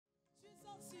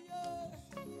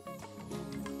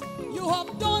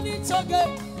have done it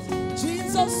again,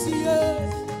 Jesus,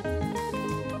 yeah.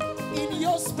 In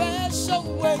your special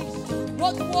way,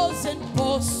 what was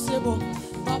impossible,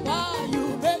 Baba,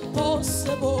 you made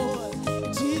possible,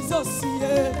 Jesus,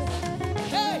 yeah.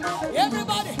 Hey,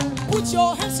 everybody, put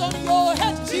your hands on your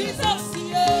head, Jesus,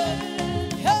 yeah.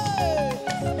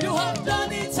 Hey, you have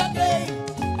done it again,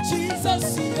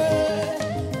 Jesus, yeah.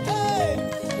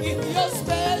 Hey, in your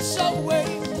special way,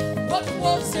 what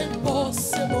was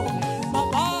impossible,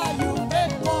 Baba, you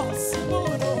made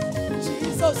possible,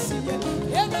 Jesus,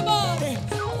 yeah. Everybody,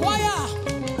 choir,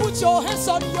 put your hands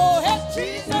on your head,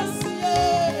 Jesus,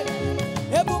 yeah.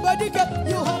 Everybody,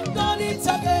 you have done it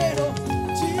again,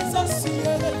 Jesus,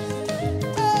 yeah.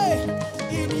 Hey,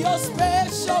 in your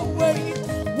special way,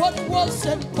 what was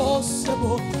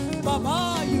impossible,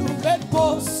 Mama, you made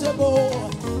possible,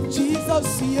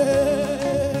 Jesus,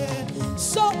 yeah.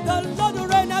 So the Lord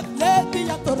reigneth, let the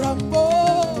at the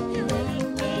rumble.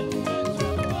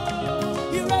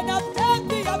 He reigneth, let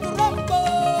the at the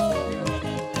rumble.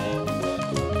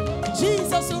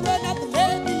 Jesus reigneth,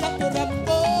 let the at the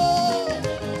rumble.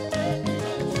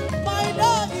 My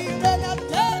Lord, He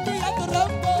reigneth, let the at the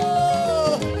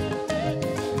rumble.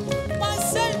 My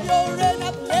Savior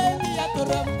reigneth, let the at the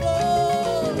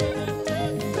rumble.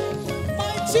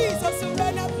 My Jesus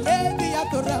reigneth, let the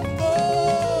at the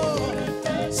rumble.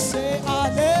 Say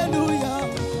hallelujah,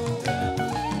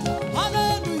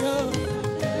 hallelujah,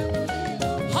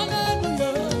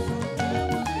 hallelujah,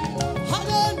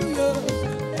 hallelujah.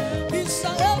 It's a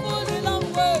heavenly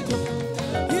language.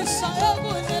 It's a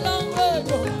heavenly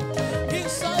language.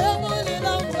 It's a heavenly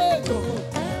language.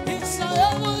 It's a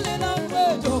heavenly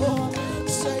language.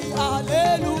 Say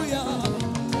hallelujah,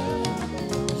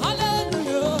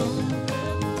 hallelujah,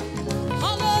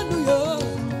 hallelujah.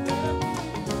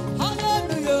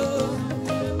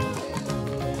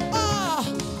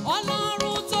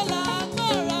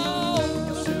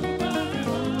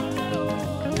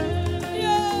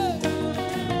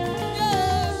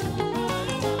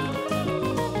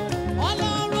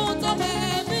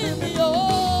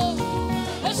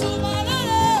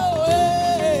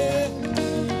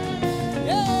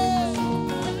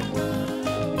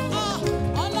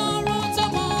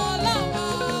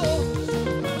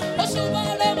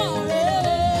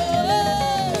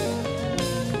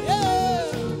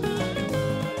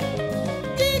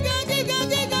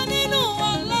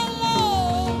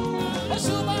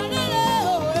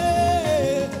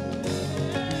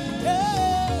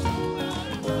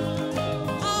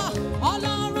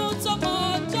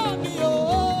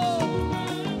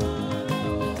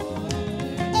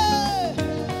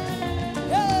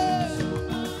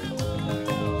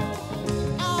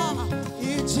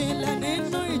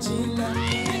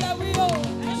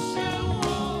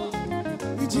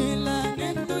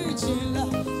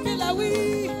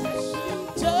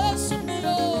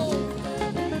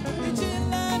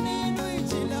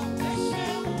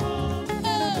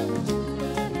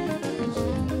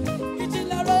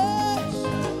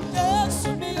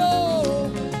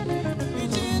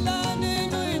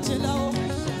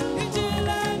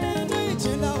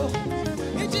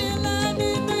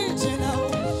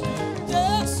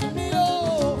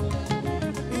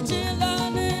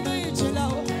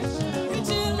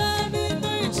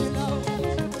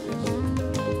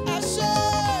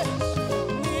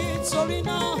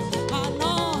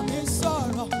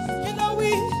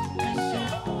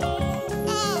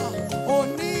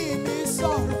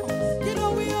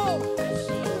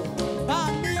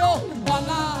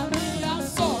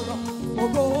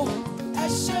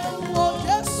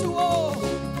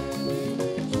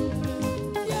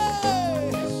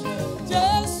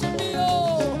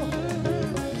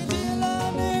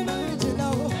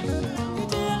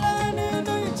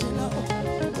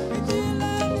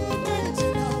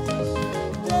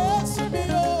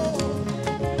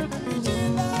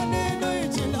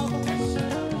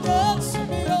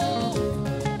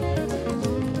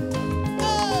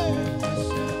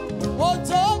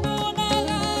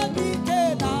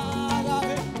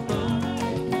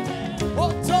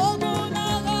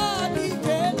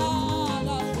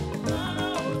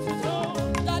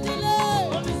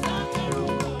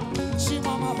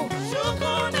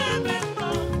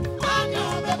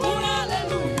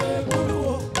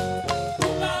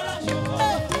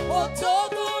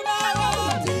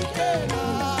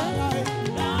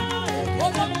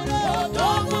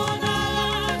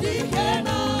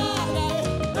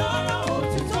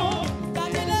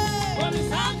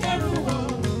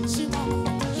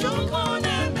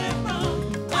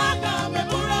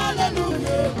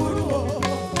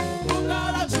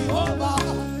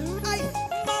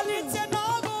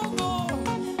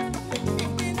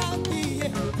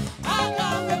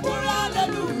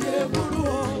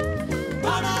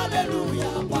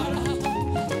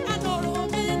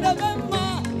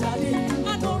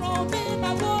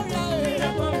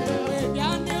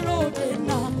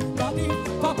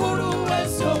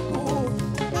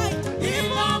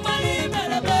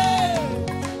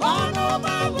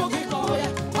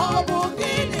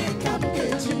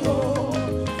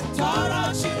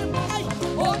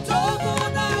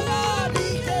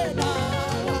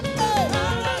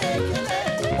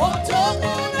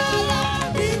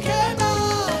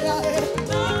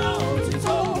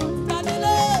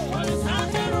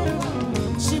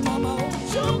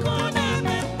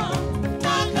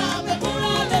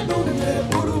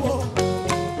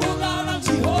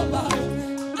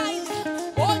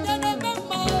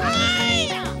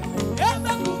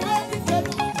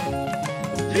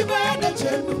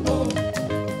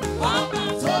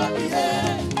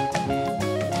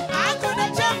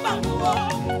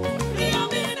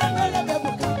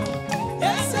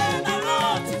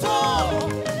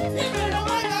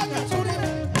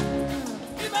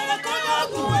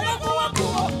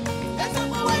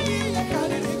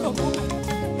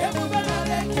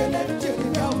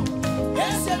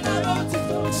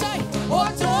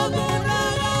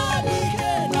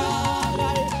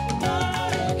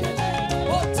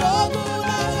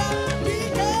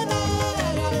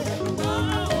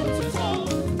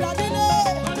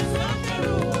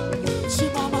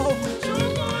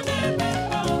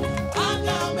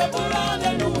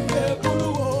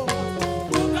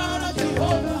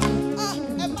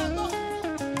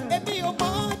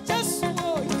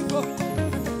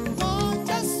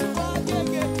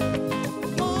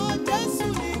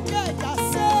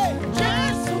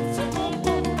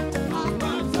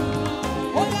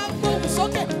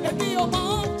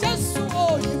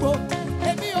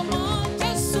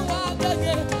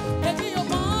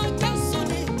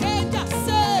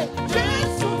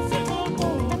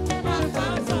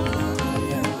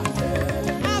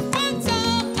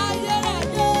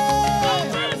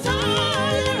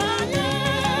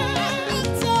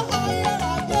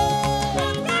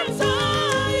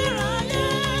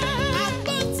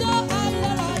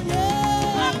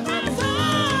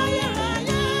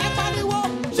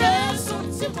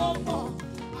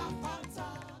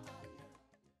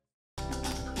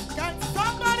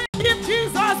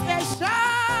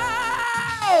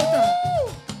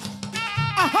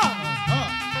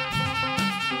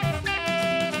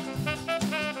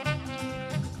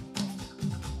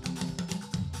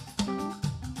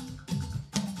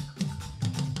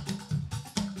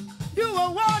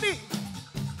 so worthy.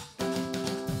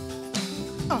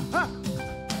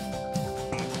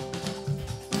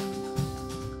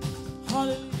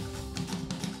 Hallelujah.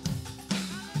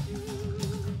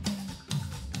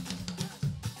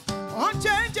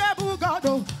 Unchangeable God,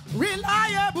 oh,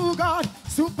 reliable God,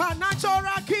 supernatural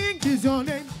King is your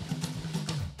name.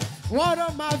 What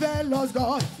a marvelous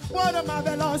God, what a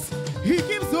marvelous. He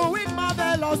keeps doing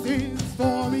marvelous things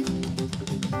for me.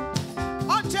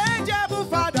 Unchangeable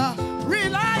Father,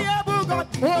 reliable God,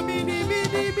 oh mini,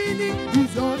 mini, mini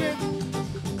is your name.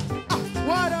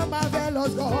 What a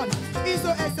marvelous God, He's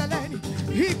so excellent.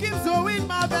 He keeps doing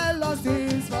marvelous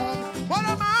things for me. What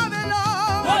a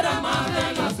marvelous, What a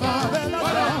marvelous God.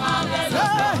 What a marvelous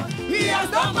God. He has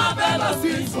done marvelous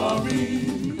things for me.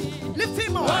 Lift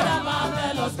him up. What a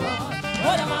marvelous God.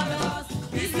 What a marvelous.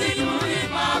 He's still doing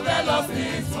marvelous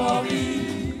things for me.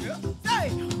 Hey,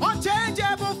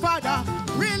 unchangeable Father,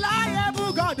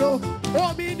 reliable God,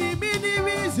 oh mini, mini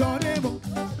is your name.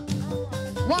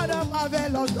 What a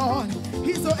marvelous God.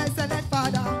 He's so excellent,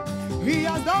 Father. He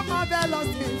has done marvelous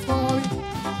things for me.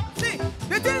 See,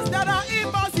 the things that are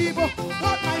impossible,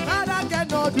 what my Father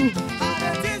cannot do, are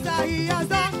the things that He has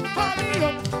done for me.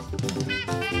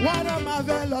 What a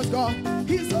marvelous God.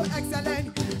 He's so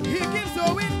excellent. He keeps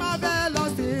doing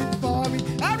marvelous things for me.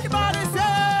 Everybody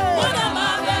say, What a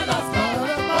marvelous God.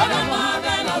 What a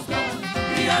marvelous God.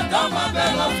 He has done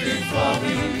marvelous things for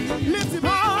me. lift him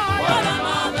high. What a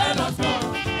marvelous God.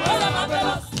 What a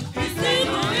marvelous. He's still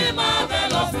doing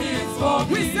marvelous things for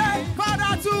me. We say,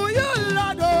 Father, to you,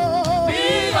 Lord, oh. Be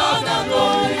all the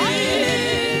glory.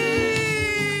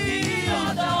 Be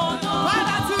all the honor.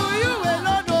 Father, to you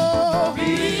alone, oh. Be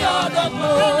all the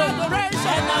glory.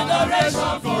 And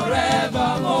adoration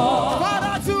forevermore.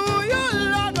 Father, to you,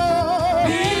 Lord, oh.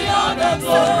 Be all the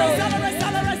glory. Celebrate,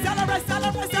 celebrate, celebrate,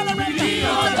 celebrate, celebrate. Be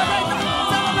all the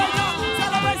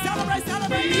celebrate, celebrate,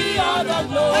 celebrate. Be all the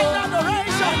glory.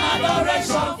 And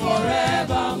adoration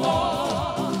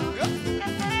forevermore.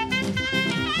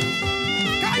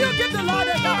 Can you give the Lord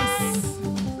a dance?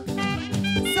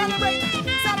 Celebrate,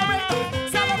 celebrate,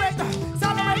 celebrate,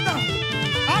 celebrate.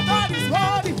 Our God is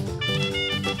worthy.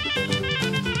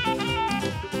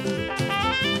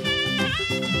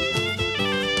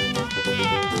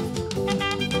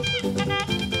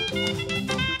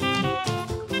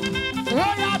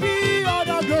 Oh, yeah, be all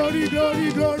the glory,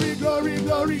 glory, glory, glory,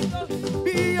 glory.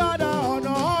 Be all the honor,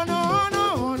 honor, honor,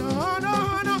 honor, honor,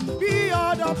 honor. Be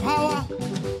all the power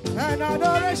and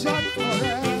adoration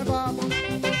forevermore.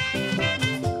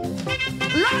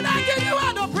 Lord, I give you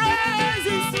all the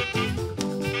praises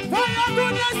for your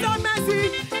goodness and mercy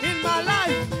in my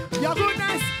life. Your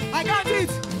goodness, I got it.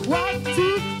 1,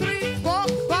 2, 3, 4,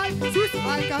 5, 6.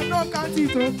 I cannot count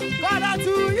it. Oh, Father,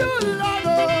 to you, Lord.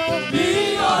 Oh.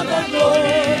 Be all the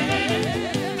glory.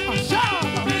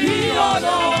 Be all the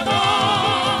honor.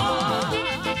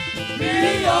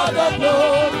 Be all the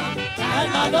glory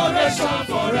and adoration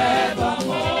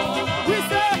forevermore. We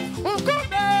say,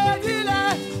 Ukume dile,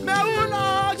 me ulo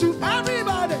to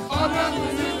everybody.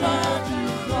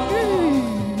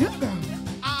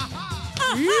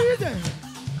 Easy.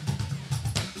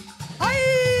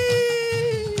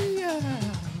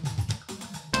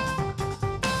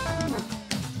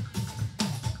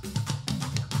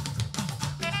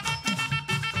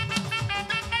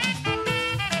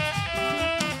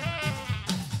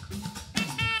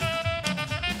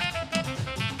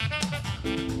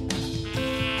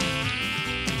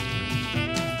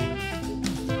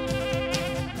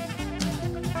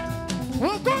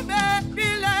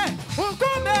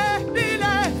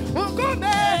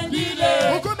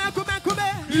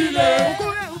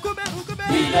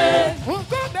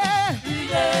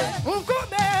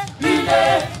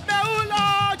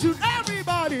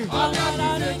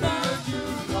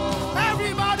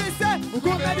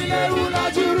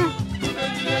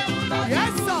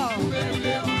 Yes, sir.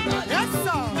 Yes,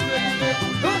 sir.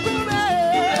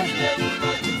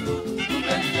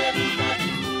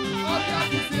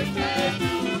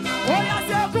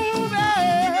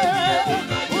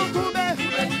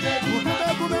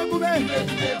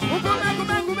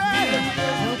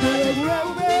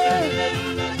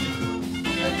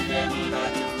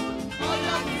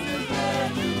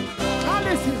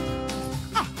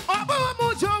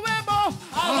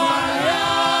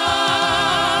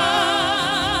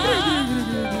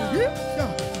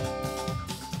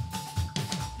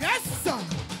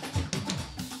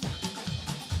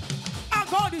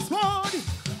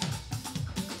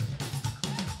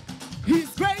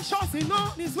 In all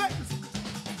his ways,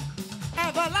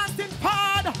 everlasting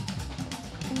Father.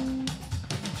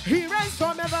 He reigns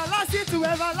from everlasting to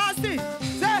everlasting.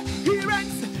 Say, he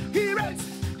reigns, he reigns,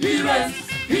 He reigns,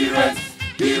 he reigns,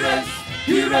 he reigns,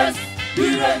 he reigns, he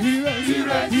reigns, he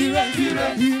reigns, he reigns, he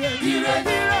reigns, he reigns,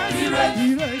 he reigns, he reigns,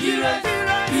 he reigns,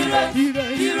 he reigns, he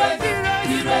reigns, he reigns,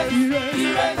 he reigns, he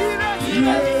reigns, he reigns, he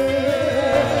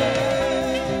reigns.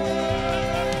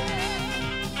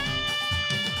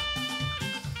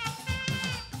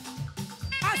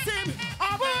 Asim,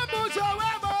 Abu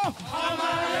Jawemo,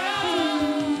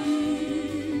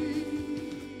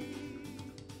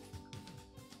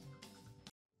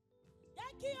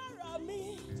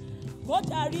 Kó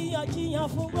dàríyànjiyàn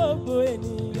fún gbogbo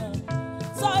ènìyàn.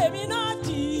 Sọ èmi náà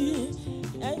di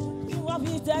ẹni tí wọ́n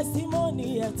fi tẹ́símọ́nì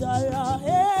ẹ̀ tọrọ.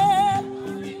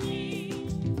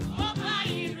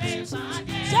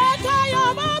 Ṣé káyọ̀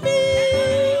mọ́ mi?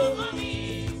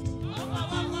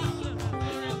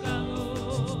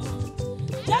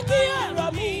 Jẹ́ kí ọ̀rọ̀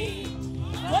mi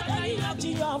kó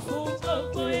dàríyànjiyàn fún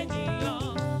gbogbo ènìyàn.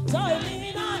 Sọ èmi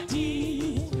náà di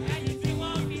ẹni tí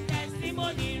wọ́n fi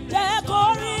tẹ́símọ́nì rẹ̀. Jẹ́ kó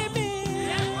rí mi.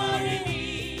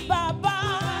 Baba,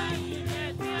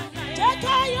 jẹ́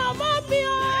káyọ̀ mọ́ mi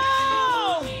o.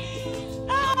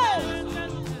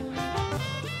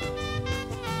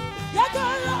 Jẹ́ kó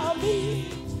rọ̀ mí,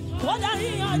 kó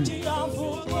dàríyànjiyàn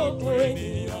fún gbogbo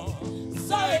ènìyàn.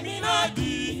 Sọ èmi náà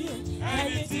di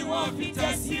ẹni tí wọ́n fi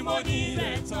tẹ́símọ́nì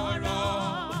rẹ̀ tọrọ.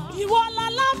 Ìwọ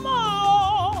lálámọ̀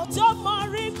o tó mọ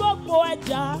rí gbogbo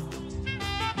ẹ̀dá.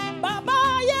 Bàbá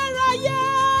ayérayé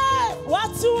wá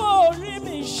tún orí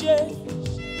mi ṣe.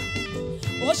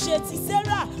 Ó ṣe ti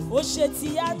Sarah, ó ṣe ti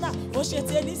Anna, ó ṣe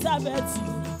ti Elizabeth.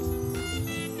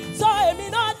 Sọ èmi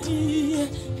náà di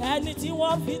ẹni tí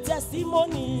wọ́n fi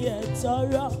tẹ́símọ́nì ẹ̀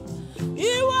tọrọ.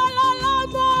 Ìwọ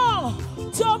lálámọ̀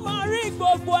tó máa rí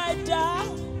gbogbo ẹ̀dá.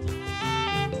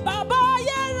 Bàbá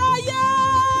ayérayé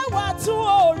wá tún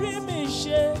orí mi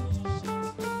ṣe.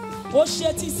 Ó ṣe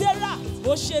ti Sarah,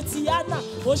 ó ṣe ti Anna,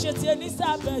 ó ṣe ti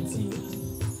Elizabeth.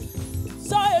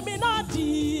 Sọ èmi náà di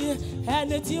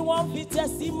ẹni tí wọ́n fi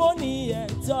tẹ́símọ́nì ẹ̀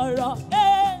tọrọ.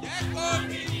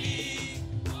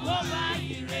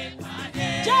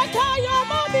 Jẹ́ káyọ̀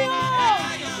mọ́ mi o.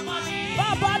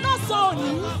 Bàbá lọ́sàn òní.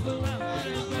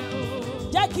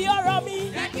 Jẹ́ kí ọ̀rọ̀ mi.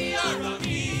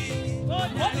 Ó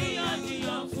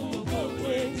dàríyànjiyàn fún gbogbo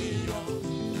ènìyàn.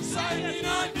 Sọ èmi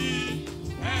náà di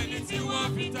ẹni tí wọ́n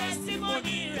fi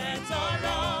tẹ́símọ́nì rẹ̀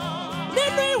tọrọ.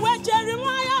 Nínú ìwé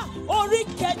Jeremiah orí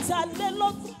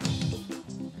 23.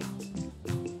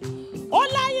 Ó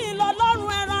lẹ́yìn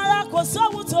lọ́lọ́run ẹran ara kò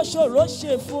sóhun tó ṣòro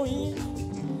ṣe fún yín.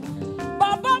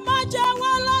 Bàbá má jẹ́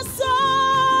wọ́n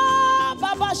lásán.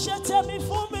 Bàbá ṣe tèmi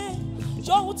fún mi.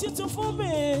 Ṣohun títún fún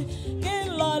mi. Kí n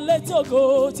lọ lé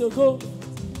tògótògó.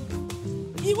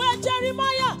 Ìwé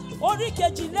Jeremiah orí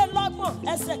 22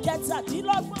 ẹsẹ̀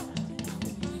 17.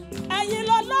 Ẹ̀yin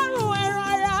lọ́lọ́run ẹran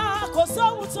ara kò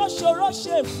sóhun tó ṣòro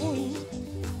ṣe fún yín.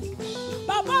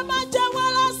 Bàbá má jẹ́ wọ́n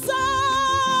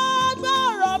lásán. Gbé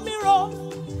ọ̀rọ̀ mi rò.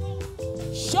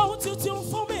 Ṣohun tuntun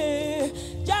fún mi.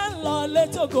 Jẹ́ ń lọ lé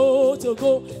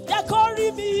tògótògó. Jẹ́ kó rí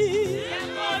mi. Jẹ́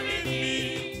kó rí mi.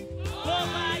 Kó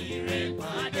má ire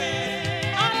pàdé.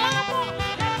 Alámọ̀.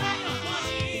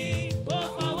 Ó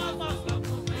fọwọ́ kọ̀ọ̀kan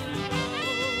fún mi.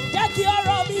 Jẹ́ kí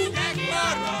ọ̀rọ̀ mi. Jẹ́ kí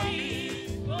ọ̀rọ̀ mi.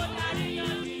 Ó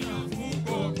dàríyànjiyàn fún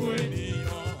gbogbo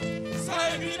ènìyàn. Sọ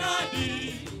èmi náà di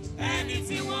ẹni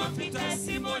tí wọ́n fi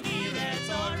tẹ́símọ́nì rẹ̀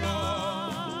tọrọ.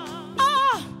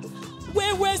 We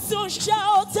will soon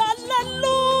shout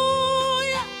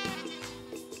hallelujah.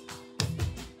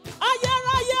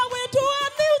 Ayérayé we do a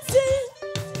new thing.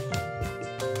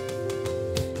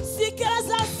 Sickness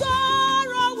and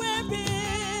sorrow will be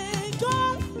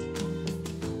gone.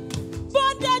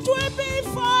 Bondage will be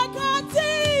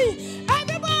forgotten.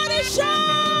 Everybody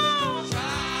shout.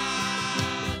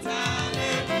 Shout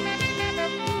hallelujah.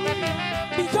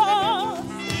 Because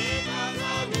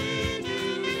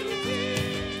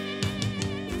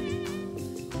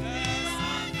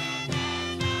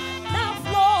now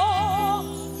flow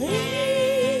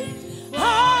in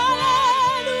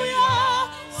hallelujah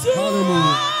to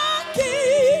our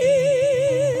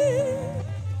King.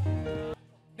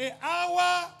 The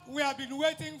hour we have been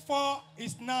waiting for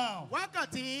is now.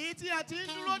 wákàtí tí a ti ń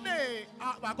dúró dè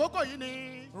àkókò yìí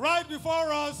ni. Right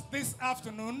before us this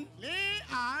afternoon, Ní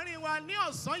àárín wa ní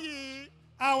ọ̀sán yìí,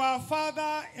 our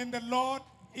Father in the Lord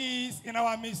is in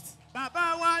our midst.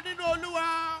 bàbá wa nínú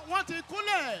Olúwa wọ́n ti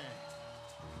kúnlẹ̀,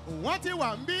 wọ́n ti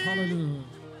wà ń bí.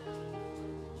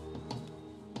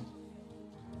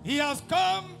 He has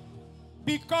come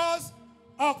because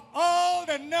of all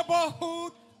the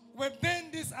neighborhood within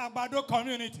this AGBADO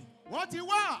community. Wọ́n ti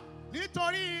wá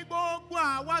nítorí gbogbo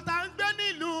àwa tá ń gbé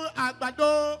nílùú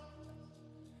Àgbàdo.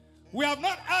 We have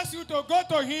not asked you to go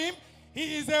to him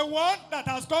He is the one that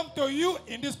has come to you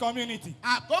in this community.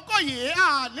 Àkókò yìí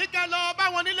àníkẹ́ lọ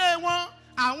bá wọn nílé wọn.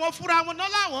 Àwọn fúnra wọn náà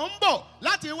làwọn ń bọ̀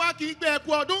láti wá kí gbé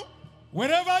ẹkú ọdún.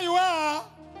 Wherever you are,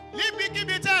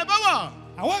 Níbikíbi tẹ́ ẹ bá wà.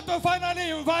 I want to finally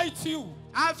invite you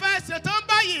A fẹ́ ṣetán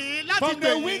báyìí láti from the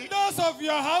pè yín. windows of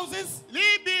your houses,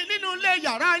 Níbi nínú ilé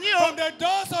yàrá yín o. from the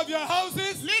doors of your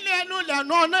houses. Nínú ẹnu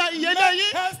ìlànà ọ̀nà ìyẹlé Make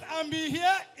yín. haste and be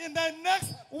here in the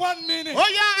next 1 minute. Ó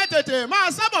yá ẹ tètè máa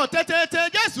sábọ̀ tètè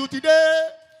Jésù ti dé.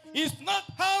 It's not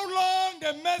how long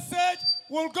the message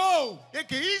will go.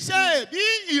 Kì í ṣe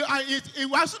bí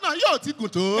ìwàásù náà yóò ti gùn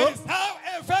tó. It's how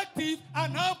effective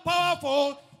and how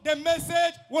powerful the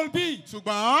message will be.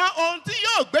 Ṣùgbọ́n ohun tí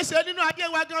yóò gbéṣe nínú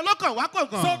ayé wa gan lọ́kàn wá kọ̀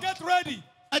gan. So get ready.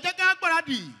 Ẹ jẹ́ ká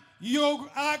gbáradì. You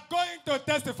are going to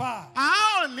testify. A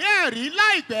ó ní ẹ̀rí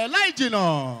láìpẹ́ láì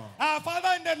jìnà. Our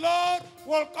Father in the Lord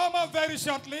will come up very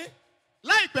shortly.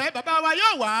 Láìpẹ́ bàbá wa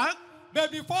yóò wá. But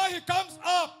before he comes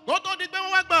up, Kó tó di pé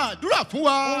wọ́n wá gbàdúrà fún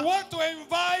wa. we want to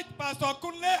invite Pastor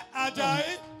Kunle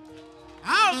Ajayi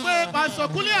A ó pe Pásítọ̀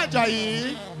Kúnlé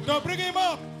Àjàyí. to bring him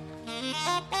up.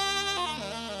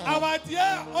 Our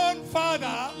dear own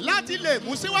Father, Láti lè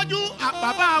mú síwájú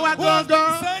bàbá wa who has been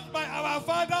gangan. sent by our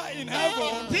Father in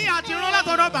heaven, Tí a ti rán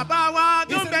látọ̀dọ̀ bàbá wa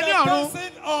tó is ń in bẹ ní the ọ̀run.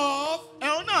 person of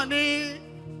Ẹ̀hún náà ni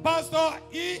Pastor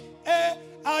E.A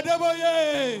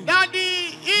Adeboye.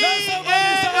 Dádì Let's E.A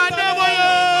everybody shout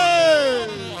Adébóyè.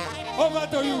 Over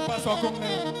to you, Pastor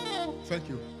Kunle. Thank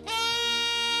you.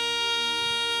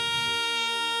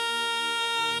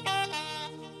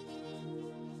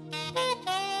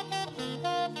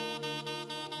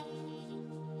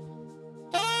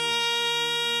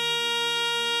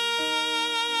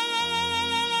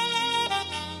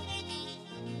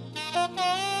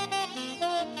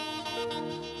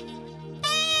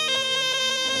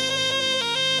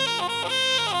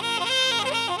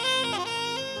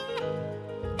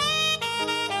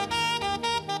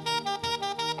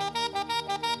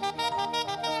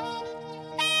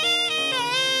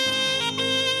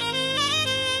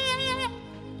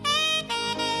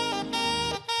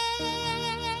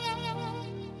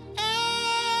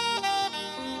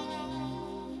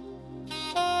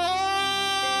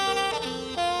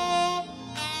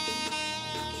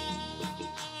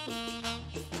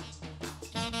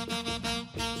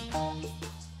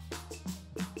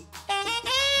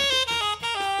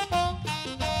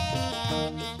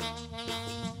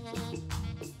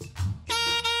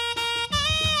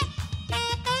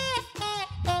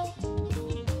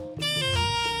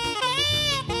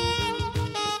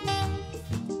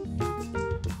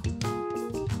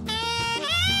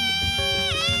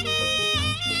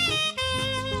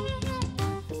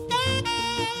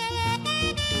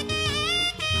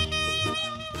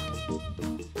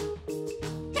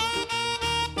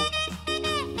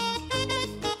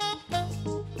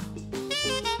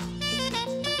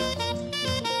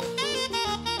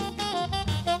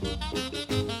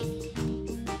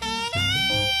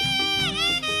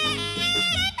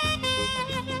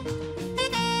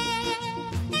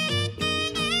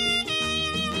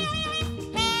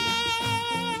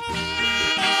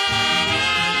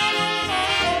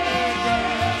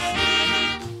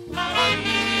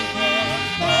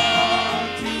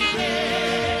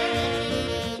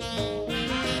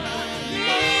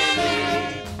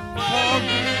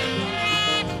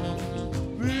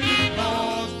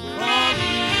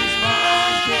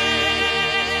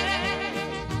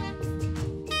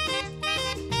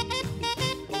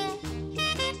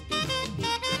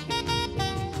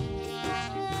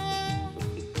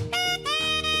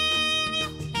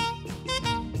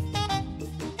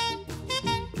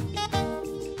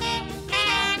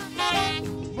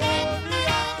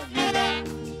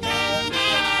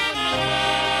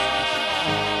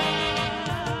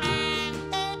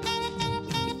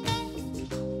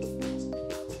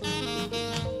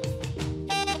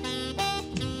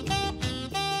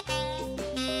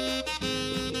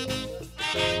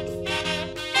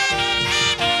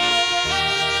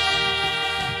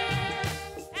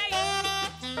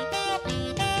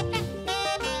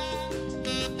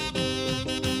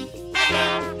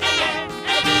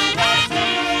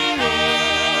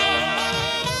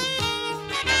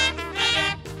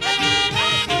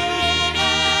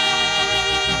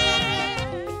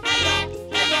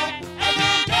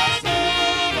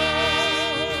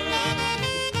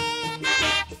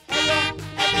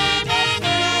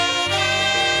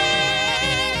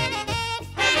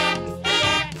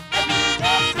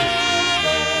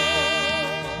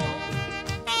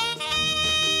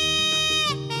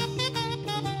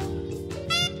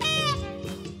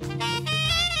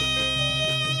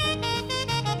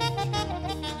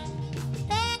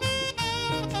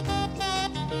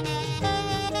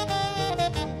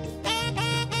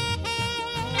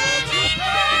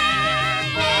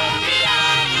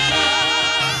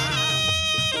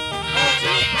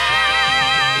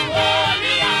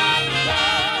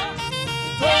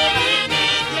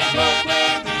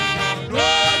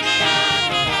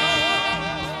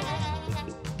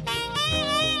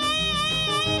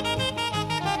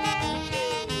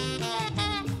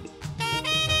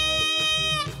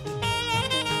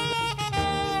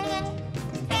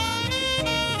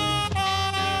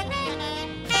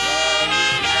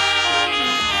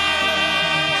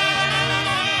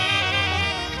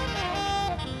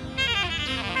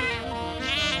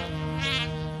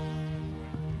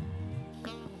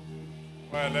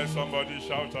 Well, let somebody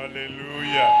shout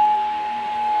hallelujah.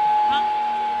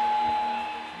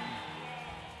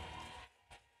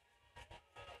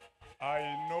 I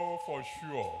know for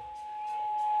sure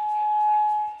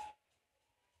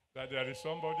that there is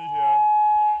somebody here,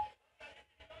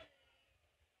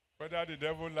 whether the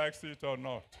devil likes it or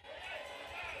not,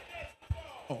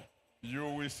 you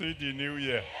will see the new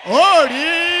year.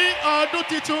 Orí ọdún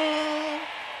titun.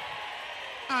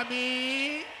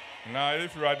 Àmín. Now,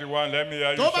 if you are the one, let me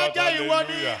hear you Tó bá shout jẹ́ ìwọ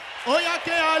ni, hallelujah. ó yá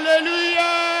ké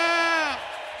hallelujah.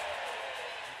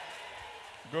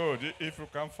 Good. If you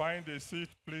can find a seat,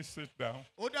 please sit down.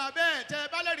 Ó dà bẹ́ẹ̀ tẹ́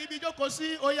ẹ bá lè rí ibi jókòó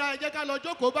sí, ó yá ẹ jẹ́ ká lọ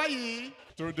jókòó báyìí.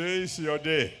 Today is your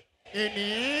day.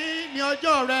 Èní ni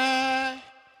ọjọ́ rẹ.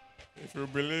 If you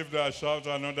believe that, shout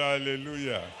another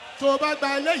hallelujah. Tó o bá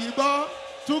gba eléyìí gbọ́,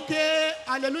 tún ké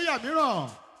hallelujah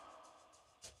mìíràn.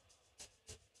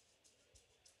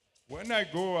 When I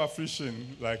go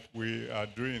fishing like we are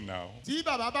doing now, Tí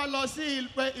bàbá bá lọ sí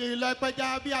ilẹ̀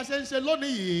ìpẹja bí a ṣe ń ṣe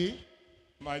lónìí yìí,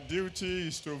 my duty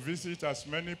is to visit as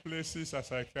many places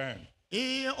as I can.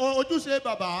 ojúṣe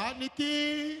bàbá ni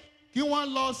kí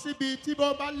wọ́n lọ síbi tí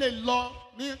wọ́n bá lè lọ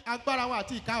ní agbára wọn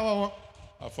àti ìkáwọ́ wọn.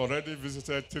 I've already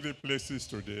visited 3 places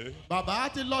today. Bàbá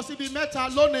ti lọ síbi mẹ́ta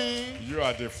lónìí. You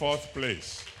are the 4th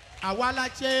place. Àwa la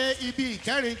ṣe ibi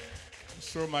ìkẹrin.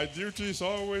 So my duty is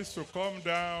always to come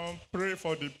down, pray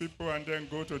for the people, and then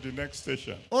go to the next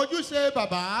station. Ojúṣe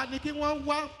bàbá ni kí wọ́n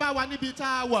wá bá wa níbi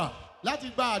tá a wà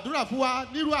láti gba àdúrà fún wa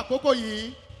nírú àkókò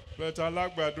yìí. But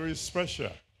AGBADO is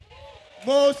special.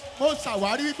 Mo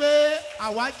ṣàwárí pé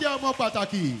àwa jẹ́ ọmọ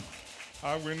pàtàkì.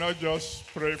 I will not just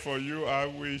pray for you, I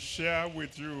will share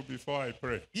with you before I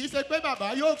pray. Kì í ṣe pé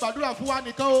bàbá yóò gbàdúrà fún wa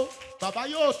nìkan o. Bàbá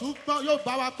yóò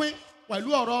bá wa pín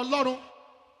pẹ̀lú ọ̀rọ̀ Ọlọ́run.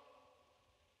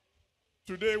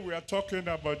 Today we are talking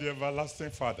about the everlasting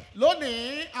Father.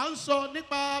 Lónìí, à ń sọ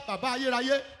nípa bàbá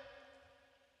ayérayé.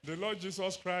 The Lord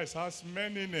Jesus Christ has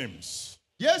many names.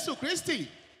 Jésù Kristi,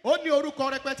 ó ní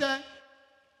orúkọ rẹpẹtẹ.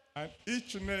 And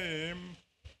each name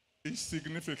is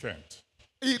significant.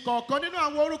 Ìkọ̀ọ̀kan nínú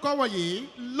àwọn orúkọ wọ̀nyí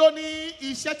ló ní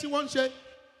iṣẹ́ tí wọ́n ń ṣe.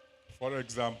 For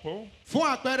example, Fún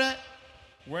àpẹẹrẹ,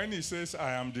 when he says,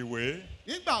 I am the way,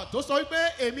 nígbà tó sọ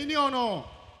wípé èmi ní ọ̀nà,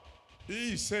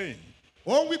 he is saying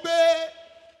ó ń wípé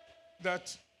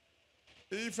that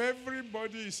if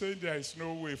everybody is saying there is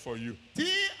no way for you, tí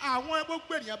àwọn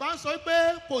gbogbo ènìyàn bá ń sọ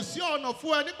wípé kò sí ọ̀nà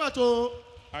fún ẹ ní pàtó,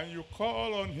 and you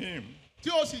call on him, tí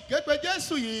o sì ké pe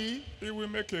Jésù yìí, he will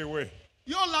make a way.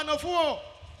 yóò lànà fún ọ.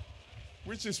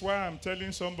 Which is why I'm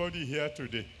telling somebody here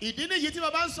today. Ìdí nìyí tí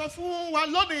bàbá ń sọ fún wa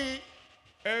lónìí.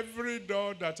 Every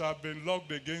door that have been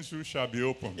locked against you shall be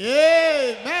opened.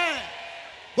 Amen.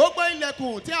 Gbogbo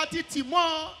ilẹ̀kùn tí a ti tì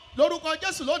mọ́ lórúkọ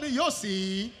Jésù lónìí yóò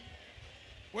ṣí.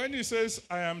 When he says,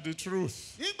 I am the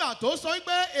truth, Nígbà tó sọ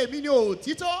wípé èmi ni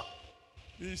òtítọ́,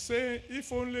 he's saying,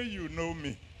 if only you know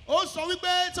me, ó sọ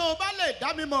wípé tó o bá lè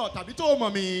dá mi mọ̀ tàbí tó o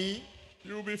mọ̀ mí,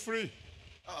 you'll be free.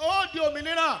 ó di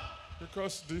òmìnira.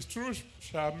 Because the truth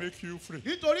shall make you free.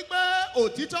 Nítorí pé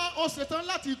òtítọ́ ó ṣetán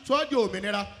láti tú ọ́ di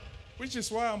òmìnira. Which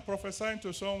is why I'm prophesying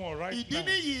to someone right Ìdí now.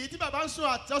 nìyí tí bàbá ń sọ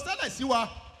àtọ́sẹ́lẹ̀ sí wa.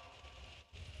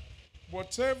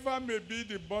 Whatever may be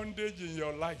the bondage in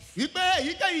your life, Wípé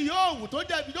èyíkéyìí yóò wù tó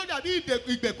dàbí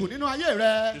ìgbèkùn nínú ayé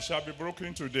rẹ. it shall be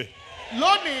broken today.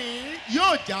 Lónìí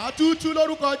yóò já tútú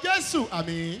lórúkọ Jésù.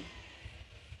 Àmín.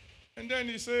 And then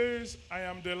he says, I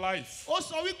am the life. Ó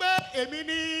sọ wípé èmi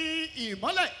ni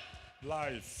ìmọ́lẹ̀.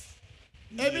 Life.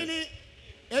 Èmi ni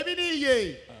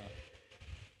ìyè.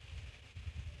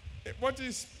 What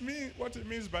it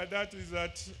means by that is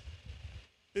that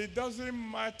it doesn't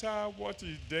matter what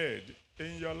is dead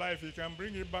in your life, he can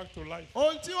bring it back to life.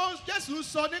 Ohun tí Jésù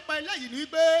sọ nípa eléyìí ni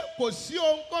pé kò sí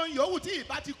ohunkóhun yòówù tí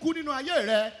ìbá ti kú nínú ayé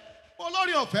rẹ.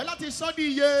 Olórí ọ̀fẹ́ láti sọ di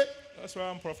iye. That's why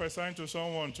I'm prophesying to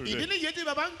someone Ìdí today. nìyí tí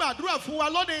bàbá ń gbàdúrà fún wa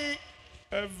lónìí.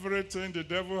 Everything the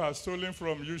devil has stolen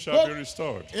from you shall be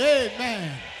restored.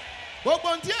 Amen. Gbogbo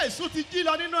ohun tí Èṣù ti jí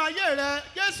lọ nínú ayé rẹ,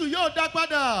 Jésù yóò dá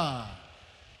padà.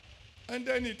 And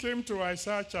then he came to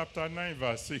Isaiah chapter 9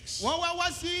 verse 6. Wọ́n wá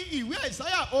sí ìwé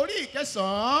Àìsáyà orí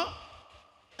ìkẹsàn-án,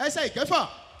 ẹsẹ̀ ìkẹfà.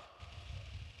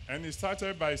 And he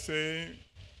started by saying,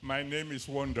 my name is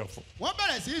wonderful. Wọ́n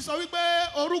bẹ̀rẹ̀ sí í sọ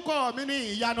wípé orúkọ mi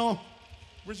ni ìyanu.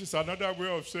 Which is another way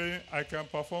of saying, I can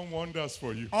perform wonders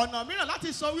for you. Ọ̀nà mìíràn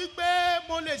láti sọ wípé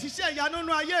mo lè ṣiṣẹ́ ìyanu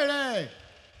nínú ayé rẹ̀.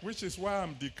 Which is why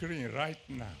I'm decreeing right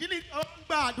now. Kí ni ó ń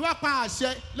gba àdúrà pa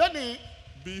àṣẹ lónìí?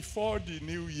 Before the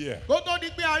new year, Kó tó di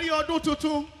pé a rí ọdún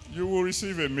tuntun, you will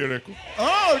receive a miracle.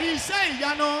 ó rí iṣẹ́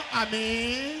ìyanu.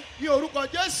 Àmín ní orúkọ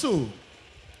Jésù.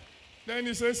 Then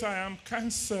he says, I am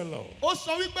counselor. Ó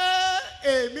sọ wípé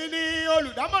èmi ni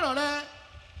olùdámọ̀ràn rẹ.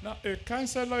 Now, a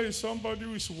counselor is somebody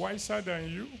who is wiser than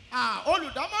you,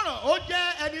 Olùdámọ̀ràn ó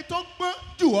jẹ́ ẹni tó gbọ́n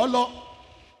jù ọ́ lọ.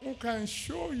 who can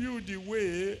show you the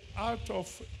way out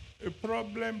of a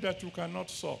problem that you cannot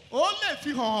solve. Ó lè fi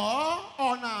hàn ọ́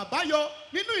ọ̀nà àbáyọ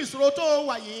nínú ìṣòro tó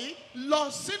wà yìí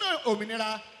lọ sínú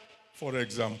òmìnira. For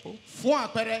example, Fún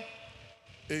àpẹẹrẹ,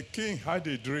 a king had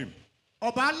a dream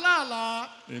ọba láàlá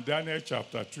in Daniel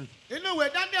chapter 2. nínú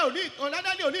ìwé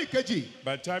Daniel ní ìkejì.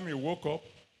 By the time he woke up,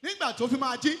 Nígbà tó fi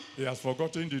máa jí, he has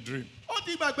forgotten the dream. ó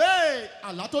ti gbàgbé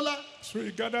àlá tó lá. So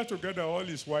he gathered together all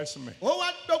his wise men. Ó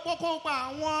wá dọ́gbọ́n kó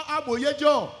pa àwọn amòye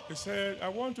jọ. He said, I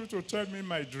want you to tell me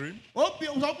my dream, Ó bí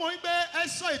sọ fún mi pé ẹ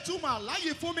sọ ìtumọ̀ àlá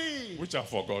yìí fún mi. which I've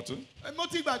forgotten, Mo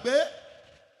ti gbàgbé.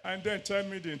 and then tell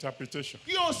me the interpretation.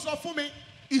 Kí o sọ fún mi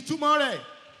ìtumọ̀ rẹ̀.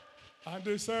 And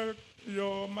they said,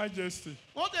 Your Majesty,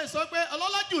 Wọ́n tẹ̀ sọ pé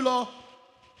ọlọ́lá jùlọ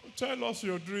tell us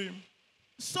your dream,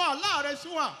 sọ àlá rẹ̀ sí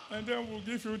wa. and then we'll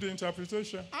give you the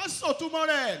interpretation. Á sọ ìtumọ̀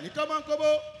rẹ̀ ní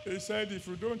kọ́mọ́kọ́mọ́. He said, If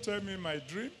you don't tell me my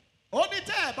dream Ó ní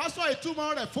tẹ́ ẹ̀ bá sọ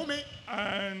ìtumọ̀ rẹ̀ fún mi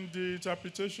and the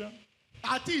interpretation,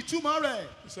 àti ìtumọ̀ rẹ̀.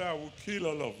 he said, I will kill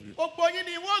all of you. Gbogbo yín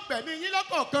ni wọ́n gbẹ̀mí yín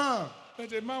lọ́kọ̀ọ̀kan.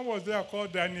 But a man was there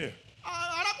called Daniel.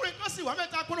 Arákùnrin kan sì wá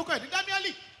mẹ́ta kúrúkọ ẹ̀ ní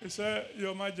Dáníẹ́lì. He said,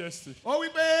 Your Majesty, Ó wí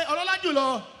pé ọlọ́lá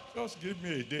jùlọ just give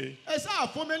me a day. ẹ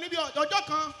sáà fún mi níbi ọjọ́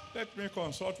kan. Let me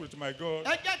consult with my God.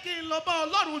 Ẹ jẹ́ kí n lọ bá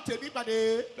Ọlọ́run tèmi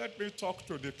pàdé. Let me talk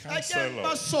to the Ẹ jẹ́ n bá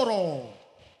counselor. sọ̀rọ̀.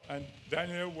 And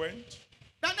Daniel went,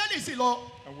 Dáníẹ́lì sì lọ.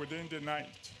 and within the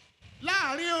night,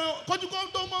 Láàárín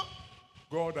kójúkó tó mọ́,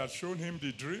 God had shown him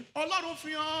the dream Ọlọ́run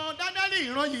fi hàn Dáníẹ́lì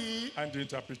ìran yìí and the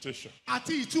interpretation.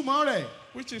 àti ìtumọ̀ rẹ̀.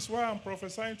 Which is why I'm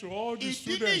prophesying to all the Ìdí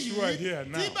students who are here nìyí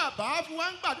now. tí bàbá fi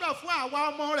wá ń gbàdúrà fún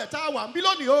àwa ọmọ rẹ̀ tá a wà ń bí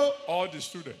lónìí o. All the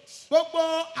students.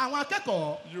 Gbogbo àwọn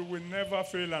akẹ́kọ̀ọ́. You will never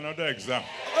fail another exam.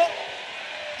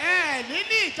 Ẹ ní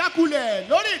ní ìjákulẹ̀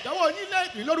lórí ìdánwò yín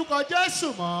lẹ́yìn lórúkọ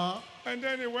Jésù mọ́. And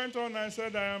then he went on and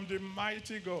said, I am the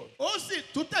mighty God. Ó sì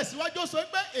tún tẹ̀síwájú sọ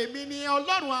pé èmi ni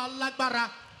Ọlọ́run alágbára.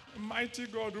 Mighty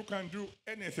God who can do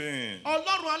anything.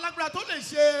 Ọlọ́run alágbára tó lè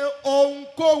ṣe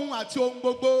ohunkóhun àti ohun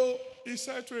gbogbo. He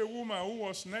said to a woman who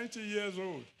was 90 years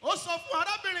old, Ó sọ fún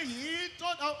arábìnrin yìí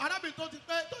arábìnrin tó ti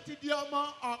pẹ́ tó ti di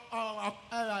ọmọ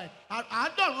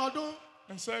àádọ́rùn ọdún.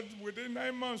 and said, within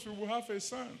 9 months we will have a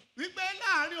son. Wípé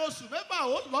láàárín oṣù mẹ́fà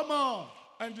ó lọ́mọ.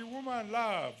 And the woman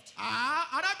laughed.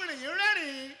 Arábìnrin yìí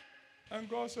rẹ́rìn-ín. And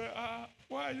God said,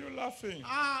 why are you laughing?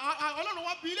 Ọlọ́run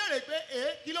wá bi í léèrè pé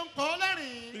kí ló ń kọ́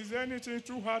lẹ́rìn-ín? Is there anything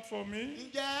too hard for me?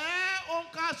 Ǹjẹ́ ohun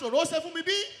kan ṣòro ṣe fún mi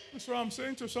bí? So I'm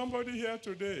saying to somebody here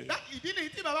today, Ìdí nìyí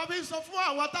tí bàbá fi ń sọ fún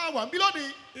àwọn tá a wà ń bí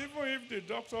lónìí. even if the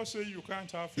doctor say you can't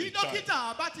have Bí a child,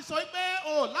 dókítà bá ti sọ pé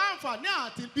o láǹfààní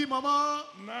àti bímọ mọ́.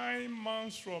 9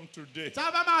 months from today, Tá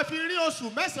a bá máa fi rí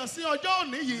oṣù mẹ́sàn-án sí ọjọ́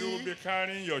òní you will yìí. be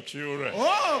carrying your children.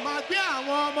 Ó máa gbé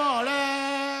àwọn ọmọ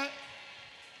rẹ̀.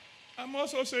 I'm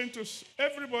also saying to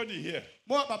everybody here,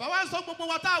 Bàbá wa ń sọ gbogbo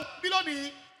wa tá a bí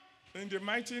lónìí. in the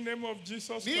mighty name of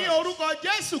Jesus Ní Christ, orúkọ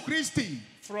Jésù Kristi.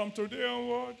 from today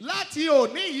onward, Láti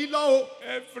òní yìí lọ o.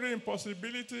 every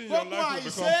impossibility in your Gbogbo life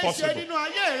will become àìṣeéṣe possible. nínú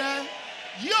ayé rẹ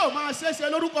yóò máa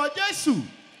ṣeéṣe lórúkọ Jésù.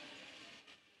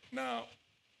 Now,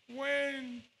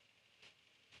 when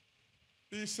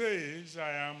he says,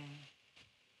 I am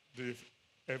the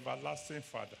everlasting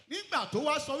Father, Nígbà tó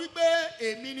wá sọ wípé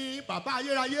èmi ni bàbá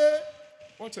ayérayé.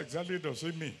 what exactly does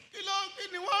it mean?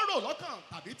 Kí ni wọ́n rò lọ́kàn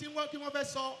tàbí tí wọ́n fẹ́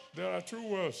sọ? There are two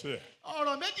words here,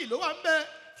 Ọ̀rọ̀ méjì ló wà ń bẹ.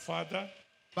 Father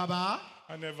Bàbá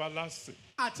and everlasting.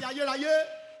 àti ayérayé.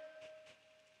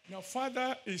 Now,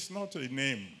 Father is not a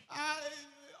name,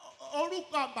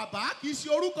 Orúkọ bàbá kì í ṣe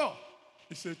orúkọ.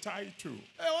 it's a title.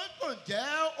 Ó kàn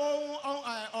jẹ́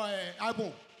ohun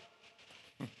àbùn.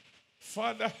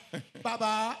 Father,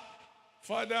 Bàbá.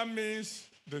 Father means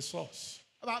the source,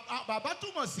 Bàbá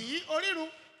túmọ̀ sí orírun.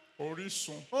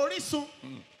 Orisun. Orísun.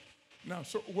 Now,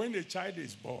 so when a child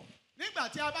is born, Nígbà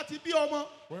tí a bá ti bí ọmọ.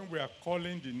 when we are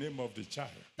calling the name of the child,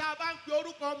 Tá a bá ń pe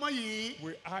orúkọ ọmọ yìí.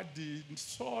 we add the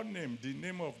surname, the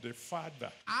name of the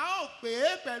father, A ó pè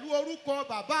é pẹ̀lú orúkọ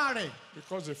bàbá rẹ̀.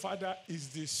 because the father is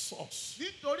the source.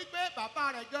 Nítorí pé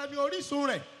bàbá rẹ̀ gan ni orísun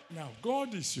rẹ̀. Now,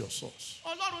 God is your source.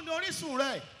 Ọlọ́run ni orísun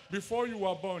rẹ̀. Before you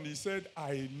were born, he said,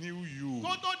 I knew you.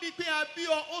 Kó tó di pé a bí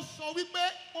ọ, ó sọ wípé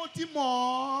ó ti mọ̀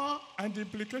ọ́. And the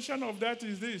implication of that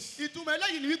is this. Ìtumọ̀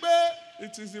eléyìí ni wípé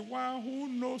It is the one who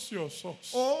knows your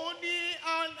source. òun ni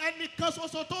ẹnìkan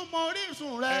ṣoṣo tó mọ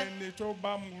orísun rẹ̀. Ẹni tó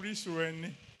bá mú orísun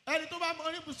ẹni, Ẹni tó bá mọ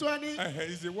oríbùsùn ẹni.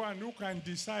 is the one who can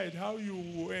decide how you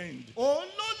will end. Òun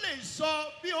ló lè sọ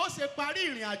bí ó ṣe parí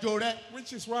ìrìn àjò rẹ.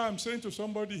 Which is why I'm saying to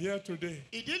somebody here today,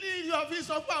 Ìdí ni yóò fi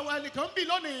sọ fún àwọn ẹnìkan bí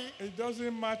lónìí. it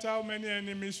doesn't matter how many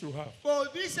enemies you have. Kò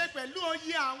ní ṣe pẹ̀lú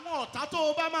oyè àwọn ọ̀tá tó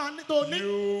o bá máa ní tó ní.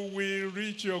 You will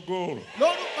reach your goal.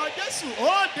 Lórúkọ Jésù,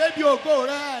 ó débi ògo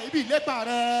rẹ, ibi ìlépa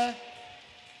rẹ.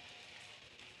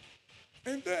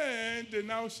 And then they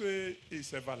now say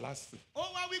it's everlasting. Ó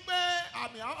wá wípé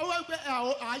ó wá wípé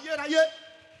ayérayé.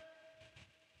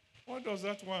 What does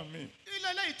that one mean?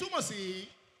 Ilé eléyìí túmọ̀ sí.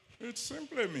 It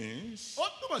simply means Ó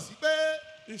túmọ̀ sí pé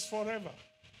it's forever.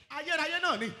 ayérayé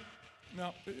náà ni.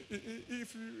 Now,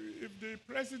 if the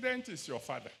president is your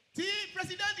father, Tí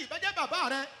pírẹsidẹ́ntì bá jẹ́ bàbá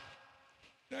rẹ,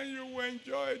 then you will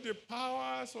enjoy the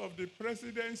powers of the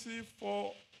presidency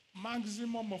for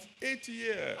maximum of 8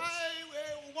 years.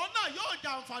 Wọ́n náà yóò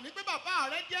jàǹfààní pé bàbá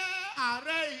rẹ jẹ́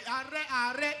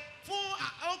ààrẹ fún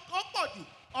ó pọ̀ jù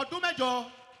ọdún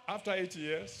mẹ́jọ. After 8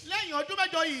 years, Lẹ́yìn ọdún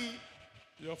mẹ́jọ yìí,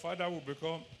 your father will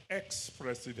become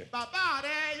ex-president. bàbá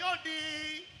rẹ yóò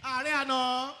di ààrẹ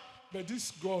àná. But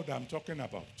this God I'm talking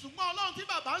about, Ṣùgbọ́n Ọlọ́run tí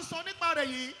bàbá ń sọ nípa rẹ̀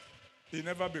yìí, he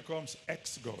never becomes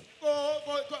ex-God.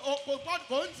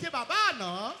 kò ń ṣe bàbá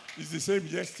àná. It's the same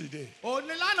yesterday.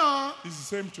 Òní lánàá, It's the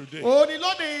same today. òní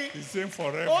lónìí, It's the same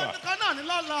forever. òní kan náà ní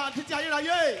lọ́la títí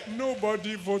ayérayé.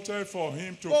 Nobody voted for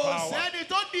him to Kò power. sẹ́ni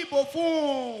tó dìbò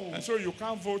fún un. And so you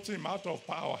can't vote him out of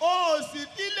power. Ó sì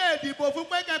ti lè dìbò fún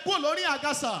pé kẹ́ kúrò lórí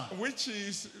àgàsà.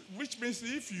 Which means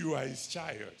if you are his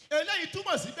child, Eléyìí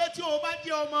túmọ̀ sí pé tí o bá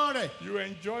jẹ́ ọmọ rẹ̀, you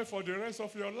enjoy for the rest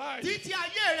of your life. títí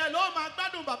ayé rẹ̀ ló máa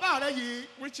gbádùn bàbá rẹ̀ yìí.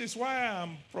 Which is why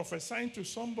I'm prophesying to Ìdí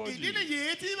somebody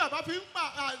nìyí tí bàbá fi ń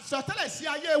sọtẹ́lẹ̀ sí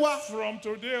ayé wa. from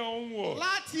today onward.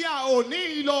 Láti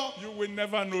òní lọ, You will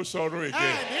never know sorrow ẹ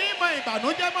again. ní mọ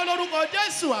ìbànújẹ́ mọ́ lórúkọ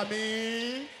Jésù,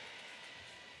 àmín.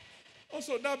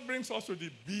 Also, that brings us to the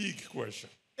big question.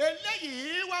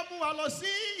 Eléyìí wá mú wa lọ sí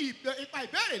ipa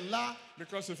ìbéèrè ńlá.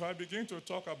 Because if I begin to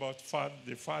talk about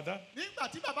the father,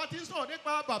 Nígbà tí bàbá ti ń sọ̀rọ̀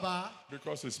nípa bàbá,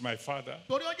 because it's my father,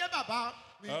 torí ó jẹ́ bàbá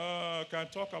mi. I can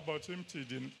talk about him till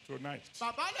tonight.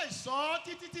 Bàbá lè sọ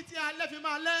títí alẹ́ fi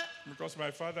máa lẹ́. Because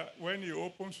my father, when he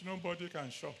opens, nobody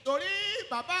can shut. Torí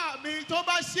bàbá mi tó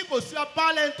bá ṣí kò sí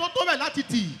ọbalẹ̀ tó tó bẹ̀ láti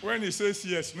tì. When he says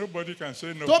yes, nobody can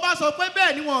say no. Tó bá sọ pé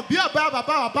bẹ́ẹ̀ ni wọ́n bí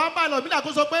bàbá ń bá lọ mílà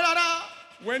kó sọ pé rárá.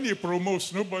 When he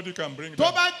promotes, nobody can bring Tó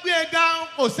down. bá gbé e ga,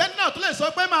 kò sẹ́ni náà tó lè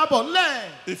sọ pé máa bọ̀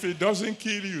ńlẹ̀. If he doesn't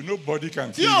kill you, nobody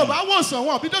can Tí kill ò you. bá wòsàn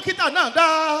wọn bí dókítà náà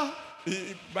dá.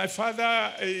 My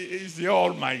father is the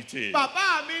Almighty.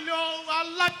 Bàbá mi ló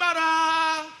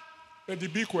alágbára. But the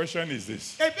big question is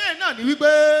this. Ìbéèrè náà ni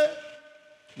wípé.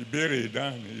 Ìbéèrè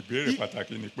ìdáhùn, ìbéèrè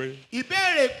pàtàkì ni pé.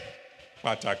 Ìbéèrè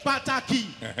Pàtàkì.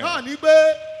 náà ni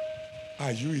pé.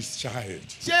 Are you his child?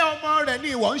 Ṣé ọmọ rẹ̀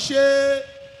ni ìwọ ń ṣe?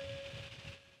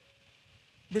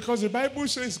 Because the Bible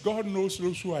says God knows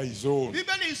those who are his own.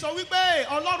 Bíbélì sọ wípé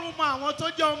Ọlọ́run mọ àwọn tó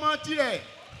jẹ́ ọmọ tirẹ̀.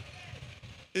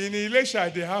 In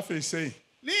Elisha, they have a saying.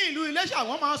 Ní ìlú Iléṣà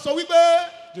wọ́n máa sọ wípé.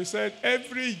 They said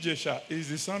every Jesha is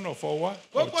the son of Owa,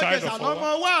 or Gbogbo child Ìjẹ̀ṣà of Owa.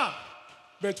 lọ́mọ wà.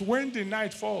 But when the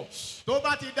night falls, Tó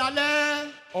bá ti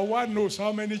dalẹ̀, Owa knows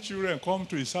how many children come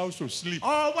to his house to sleep.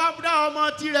 ọwọ́ dá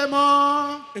ọmọ tirẹ̀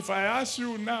mọ́. If I ask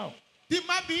you now, Tí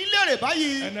má bí ń lérè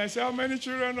báyìí. and I say how many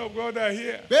children of God are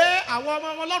here, Pé àwọn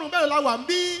ọmọ Ọlọ́run bẹ̀rẹ̀ la wà ń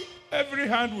bí. every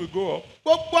hand will go up.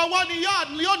 Gbogbo ọwọ́ ni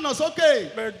yóò nà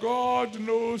sókè. But God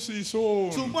knows his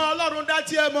own. Ṣùgbọ́n Ọlọ́run dá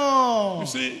tiẹ̀ mọ̀. You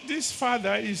see, this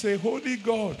father is a holy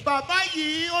God. Bàbá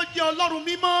yìí ó jẹ́ Ọlọ́run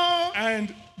mímọ́.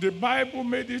 And the Bible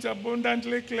made it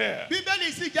abundantly clear.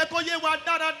 Bíbélì sì jẹ́ kó yé wa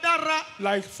dáradára.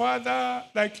 Like father,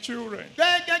 like children.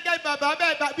 Gẹ́gẹ́ bàbá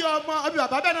bẹ́ẹ̀ bí ọmọ bí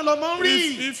bàbá bẹ́ẹ̀ náà lọ́mọ ń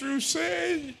rí. If you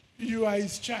say you are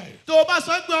his child, Tó o bá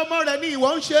sọ pé ọmọ rẹ̀ ni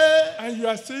ìwọ ń ṣe. and you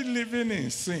are still living in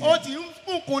sin, Ó ti ń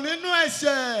fúnkùn nínú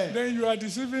ẹ̀ṣẹ̀. then you are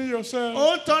deceiving yourself.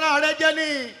 Ó ń tanra rẹ̀ jẹ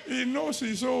ni. He knows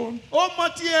his own, Ó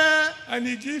mọ tiẹ̀. and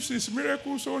he gives his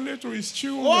miracles only to his Ó sì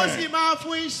children. máa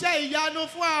fún iṣẹ́ ìyanu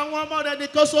fún àwọn ọmọ rẹ̀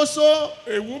nìkan ṣoṣo.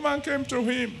 A woman came to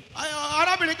him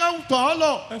Arábìnrin kan tọ̀ ọ́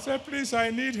lọ. and said, please, I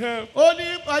need help. Ó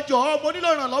ní ẹjọ́ mo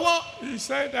nílò ìrànlọ́wọ́. He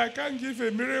said, I can't give a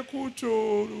miracle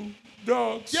to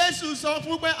dogs. Jésù sọ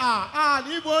fún pé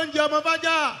níbo oúnjẹ ọmọ bá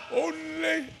jà.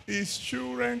 Only his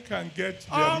children can get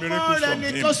their Ọmọ miracles rẹ̀ from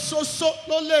nìkan him. ṣoṣo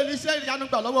ló lè ní iṣẹ́ ìyanu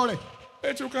gbà lọ́wọ́ rẹ̀.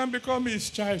 But you can become his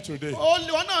child today.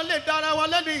 Olùwọ́n náà lè dára wa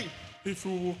lẹ́nìí. If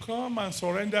you will come and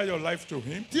surrender your life to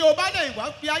him, Tí o bá lè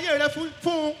wá fi ayé rẹ fún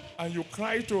un. and you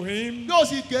cry to him Yóò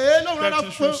sì ké lóhùn rárá that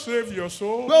he should fún. save your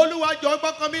soul, Pé Olúwa jọ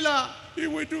gbọ́kàn mi là. he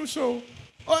will do so.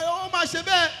 Ó máa ṣe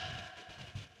bẹ́ẹ̀.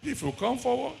 If you come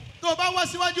forward Tó o bá wá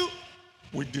síwájú.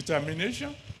 with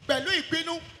determination, pẹ̀lú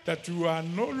ìpinnu. that you are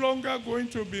no longer going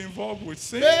to be involved with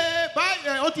sin. Pé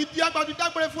báyìí ó ti di agbadu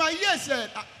dágbére fún ayé ẹ̀ṣẹ̀.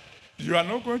 You are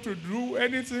not going to do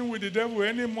anything with the devil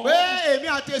anymore. Pé èmi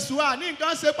àti èṣù à ní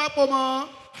nǹkan ṣe papọ̀ mọ́.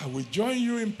 I will join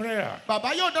you in prayer.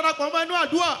 Bàbá yóò darapọ̀ mọ́ inú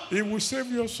àdúrà. It will save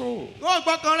your soul. Yóò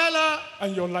gbọ́kàn rẹ lọ.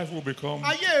 And your life will become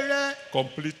Ayé rẹ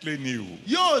completely new.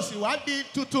 yóò sì wá di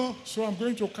tuntun. So I'm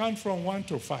going to count from 1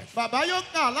 to 5. Bàbá yóò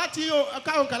kà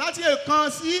láti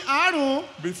èèkan sí àárùn.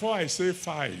 Before I say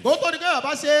 5, Kó tó di pé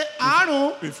bàbá ṣe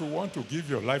àárùn. if you want to give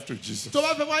your life to Jesus, Tó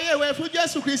bá fẹ́ wáyé ìwé fún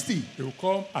Jésù Kristì. you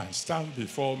come and stand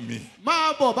before me.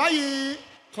 Máa bọ̀ báyìí.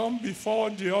 Come before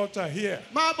the altar here,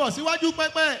 Máa bọ̀ síwájú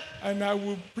pẹ́pẹ́. and I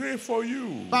will pray for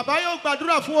you. Bàbá yóò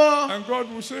gbàdúrà fún ọ. And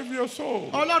God will save your soul.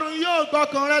 Ọlọ́run yóò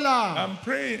gbọ́kàn rẹ là. I'm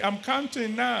praying, I'm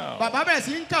counting now. Bàbá bẹ̀rẹ̀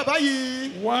sí ń kà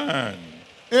báyìí. 1,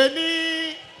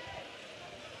 Ení.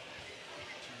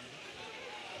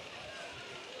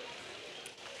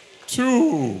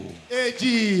 2,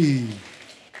 Èjì.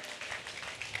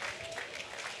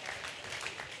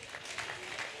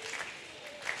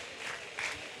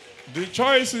 the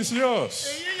choice is yours.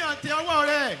 Èyí yàn tẹ ọwọ́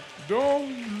rẹ̀.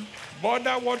 Don't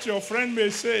bother what your friend may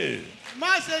say.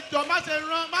 Má ṣe jọ má ṣe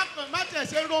rán má tẹ̀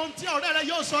ṣe ro ohun tí ọ̀rẹ́ rẹ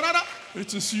yóò sọ rárá.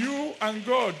 It is you and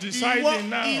God deciding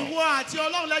now. Ìwọ àti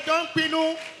Ọlọ́run lẹ́jọ́ ń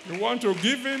pinnu. You want to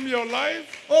give him your life?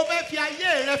 Ó fẹ́ fi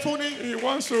ayé rẹ fún ni. He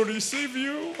wants to receive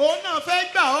you. Òun náà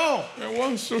fẹ́ gbà ọ́. He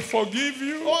wants to forgive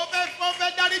you. Ó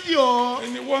fẹ́ dáríjì ọ́.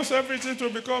 And he wants everything to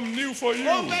become new for you.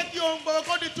 Ó fẹ́ kí ohun gbogbo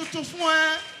kó di tuntun fún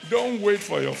ẹ. Don't wait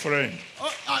for your friend.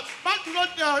 Má dúró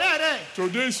de ọ̀rẹ́ rẹ.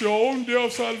 Today is your own day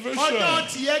of salvation. Ọjọ́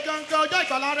tiẹ̀ gangan ọjọ́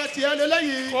ìgbàlà rẹ tiẹ̀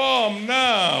lélẹ́yìí. Come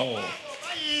now.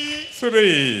 Báyìí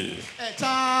 3.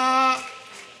 ẹ̀ta.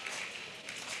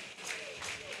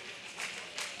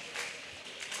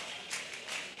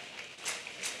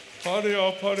 Hurry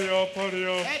up, hurry up, hurry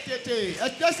up. Ẹ tètè ẹ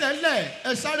tẹ́sẹ̀ ńlẹ̀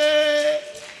ẹ sáré.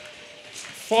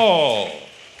 4.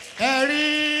 Ẹ rí.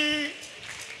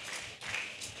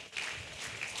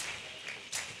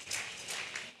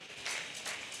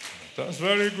 That's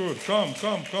very good. Come.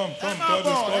 Ẹ God máa is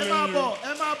bọ̀ ẹ calling máa you. bọ̀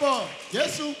ẹ máa bọ̀.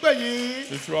 Jésù ń pè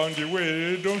yín. If you are on the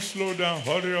way, don't slow down.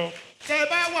 Hurry up. Tẹ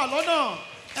bá wà lọ́nà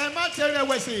ẹ má ṣe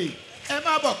rẹ̀wẹ̀sì. Ẹ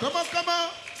máa bọ̀ kánmọ́kánmọ́.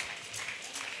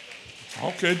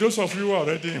 Okay, those of you who are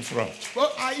already in front,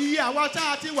 Iye àwa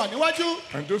tá a ti wà níwájú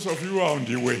and those of you who are on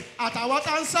the way, àtàwọn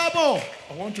tá ń sábọ̀.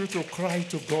 I want you to cry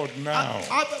to God now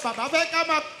Bàbá fẹ́ ká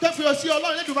máa kẹ́fì sí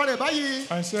Ọlọ́run Elédùmarè báyìí.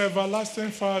 and say,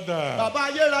 Everlasting Father, Bàbá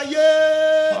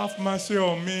ayérayé. have mercy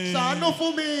on me. Ṣàánú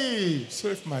fún mi.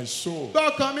 Save my soul.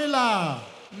 Gbọ́kàn mi là.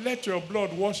 Let your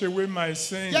blood wash away my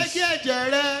sins. Jẹ́ kí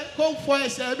ẹ̀jẹ̀ rẹ kó fọ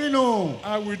ẹ̀ṣẹ̀ mi nù.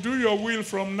 I will do your will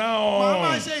from now Màá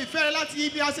máa on. ṣe ìfẹ́ rẹ láti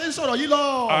ibi a ṣe ń sọ̀rọ̀ yìí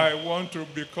lọ. I want to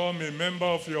become a member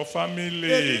of your Èmi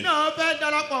family. náà fẹ́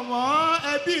darapọ̀ mọ́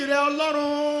ẹbí rẹ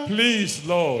Ọlọ́run. Please,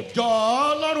 Lord,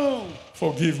 Jọ̀ọ́ Ọlọ́run.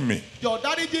 forgive me. Jọ̀ọ́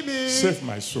dáríjì mi. Save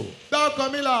my soul.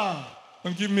 Gbọ́kàn mi là.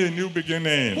 And give me a new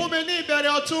beginning. Fún mi ní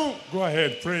ìbẹ̀rẹ̀ ọ̀tun. Go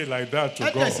ahead, pray like that to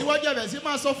Ẹ God. tẹ̀síwájú ẹ̀bẹ̀ sí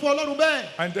máa sọ fún Ọlọ́run bẹ́ẹ̀.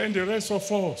 And then the rest of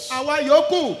us, Àwa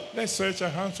yòókù. let's stretch our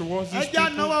hands towards Ẹ these jẹ́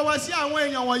people ànáwó wa sí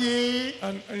àwọn èèyàn wọ̀nyí.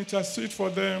 and intercede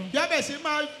for them. Yẹ́bẹ̀ sí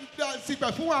máa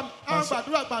sìpẹ̀ fún wa. Á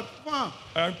gbàdúrà gbà fún wa.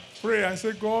 And pray and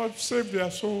say, God, save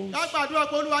their souls. Á gbàdúrà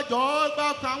pé Olúwa jọ̀ọ́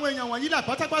gba ọkàn àwọn èèyàn wọ̀nyí là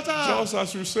pátápátá. Just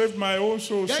as you saved my own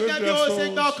soul, Gẹ́gẹ́ save bí their ó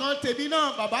ṣe gba souls. ọkàn tèmi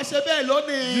náà, bàbá ṣe bẹ́ẹ̀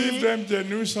lónìí. Give them the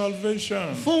new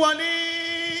salvation. Fún wọn ní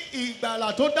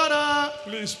ìgbàlà tó dára.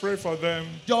 Please pray for them.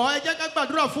 Jọ̀ọ́ ẹ jẹ́ ká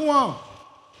gbàdúrà fún wọn.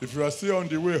 If you are still on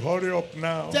the way, hurry up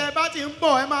now. Tẹ́ ẹ bá ti ń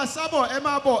bọ̀, ẹ máa sábọ̀, ẹ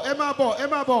máa bọ̀, ẹ máa bọ̀, ẹ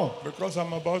máa bọ̀. Because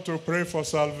I'm about to pray for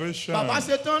salvation. Bàbá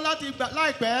ṣe tán láti gbà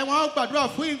láìpẹ́, wọ́n á gbàdúrà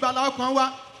fún ìgbàlà ọkàn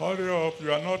wa. Hurry up,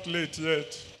 you are not late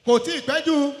yet. Kò tí ì pẹ́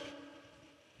jù.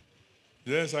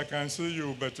 Yes, I can see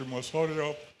you, but you must hurry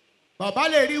up. Bàbá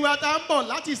lè rí wa tá ń bọ̀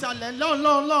láti ìsàlẹ̀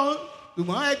lọ́nlọ́nlọ́n.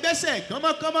 Ṣùgbọ́n ẹgbẹ́sẹ̀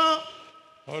kánmọ́kánmọ́.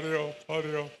 Hurry up,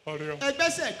 hurry up, hurry up.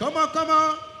 Ẹgbẹ́sẹ̀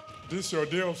kánmọ́kánmọ́. This is your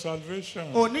day of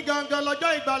salvation. Òní gangan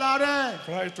lọ́jọ́ ìgbàlà rẹ̀.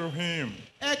 Cry to him.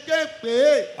 Ẹ ké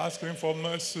pé Ask him for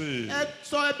mercy. ẹ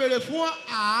sọ ẹ bèrè fún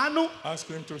àánú. Ask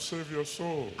him to save your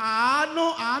soul.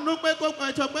 Àánú pé kó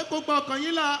gbọ́ ọkàn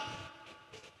yín là.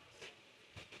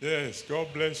 Yes, God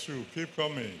bless you. Keep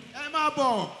coming. Ẹ máa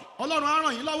bọ̀. Ọlọ́run á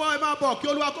ràn yín lọ́wọ́, ẹ máa bọ̀ kí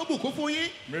Olúwa kó bùkún fún yín.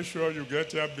 Make sure you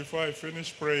get here before I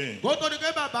finish praying. Kó tó di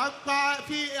pé bàbá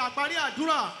fi àparí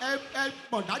àdúrà ẹ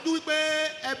mọ̀ dájú wípé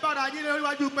ẹ bára yín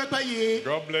níwájú pẹpẹ yìí.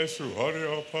 God bless you. Hurry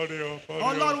up, hurry up, hurry up.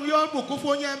 Ọlọ́run yóò bùkún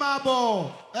fún yín, ẹ máa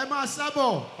bọ̀, ẹ máa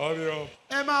sábọ̀, Hurry up.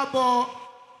 ẹ máa bọ̀.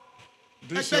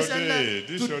 This is your day.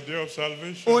 This is your day of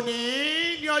salvation.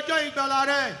 Òní ni ọjọ́ ìgbàlà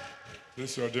rẹ̀.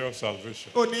 This is your day of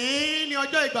salvation. Òní ni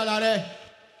ọjọ́ ìgbàlà rẹ̀.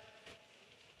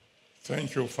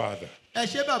 Thank you, Father. Ẹ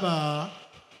ṣé bàbá.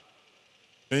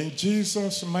 In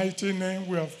Jesus' mighty name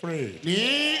we have prayed.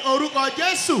 Ní orúkọ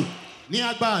Jésù ní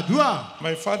a gba àdúrà.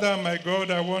 My Father and my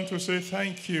God, I want to say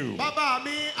thank you. Bàbá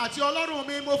mi àti Ọlọ́run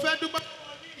mi, mo fẹ́ dúpẹ́.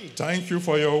 Thank you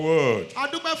for your word. A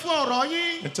dúpẹ́ fún ọ̀rọ̀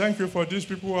yín. And thank you for these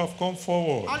people who have come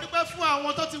forward. A dúpẹ́ fún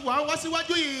àwọn tó ti wá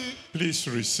síwájú yìí. Please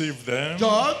receive them.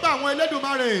 Jọ̀ọ́ gbà àwọn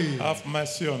Elédùmarè. Have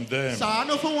mercy on them.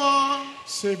 Ṣàánú fún wọn.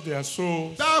 Save their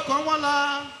souls. Dá ọkàn wọn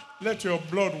là. Let your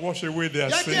blood wash away their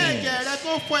Jẹ́ kí sins. ẹ̀jẹ̀ rẹ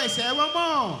kó fọ ẹ̀ṣẹ̀ wọn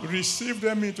mọ́. Receive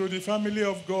them into the family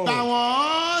of Gbà God.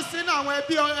 wọ́n sínú àwọn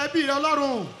ẹbí rẹ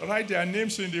Ọlọ́run. Write their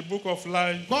names in the book of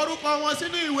life. Kọrúkọ wọn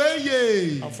sínú ìwé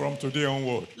ìyè. And from today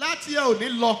onward, Láti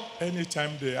òní lọ.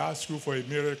 anytime they ask you for a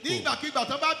miracle, Nígbàkigbà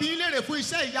tó bá bí léèrè fún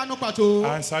iṣẹ́ ìyanu pàtó.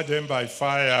 answer them by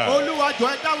fire. Olúwa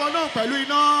jọ̀ọ́ ẹ dá wọn náà pẹ̀lú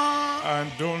iná.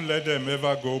 And don't let them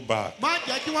ever go back. Má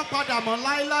jẹ́ kí wọ́n padà mọ́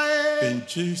láéláé. In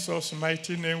Jesus'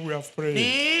 mighty name we have prayed.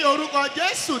 Ní orúkọ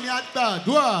Jésù ni a gba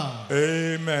àdúrà.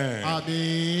 Amen.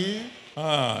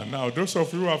 Àmín. Now those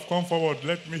of you who have come forward,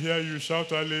 let me hear you shout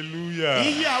hallelujah.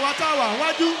 Iye àwa tá a wà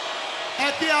wájú,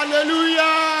 ẹ kí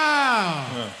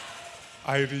hallelujah.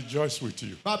 I rejoice with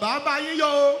you. Bàbá ń bá yín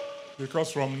yọ̀ o.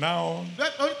 Because from now on,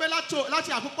 Ó ń pẹ́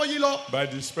láti àkókò yìí lọ. by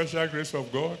the special grace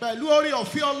of God, Pẹ̀lú orí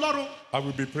ọ̀fẹ́ Ọlọ́run. I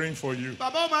will be praying for you.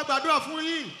 Bàbá ó máa gbàdúrà fún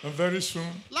yín. And very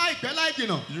soon, Láìpẹ́ láì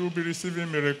jìnà. you will be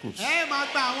receiving miracles. Ẹ máa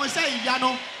gba àwọn iṣẹ́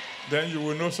ìyanu. Then you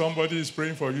will know somebody is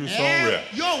praying for you somewhere.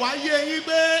 Yóò wá yé yín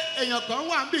pé èèyàn kan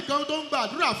wà níbì kan tó ń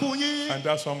gbàdúrà fún yín. And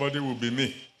that somebody will be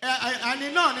me.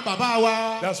 Ẹni náà ni bàbá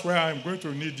wa. That's why I'm going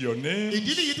to need your name,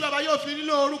 Ìdí nìyí tí bàbá yóò fi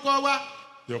nílò orúkọ wa.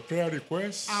 your prayer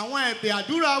requests, Àwọn ẹ̀bẹ̀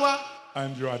àdúrà wa.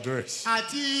 and your address.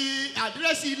 Àti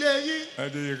àdírẹ́sì ilé yín.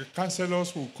 And the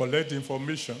counselors will collect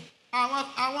information Àwọn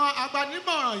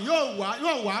agbanimọ̀ràn yóò wá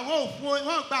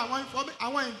wọ́n gba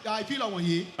àwọn ìfilọ̀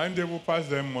wọ̀nyí. and they will pass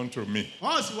them on to me.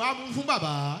 Wọ́n sì wá mú fún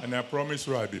bàbá. And I promise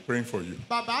you I'll be praying for you.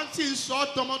 Bàbá ti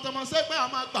sọ tọmọtọmọ sẹ́ pé a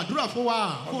máa gbàdúrà fún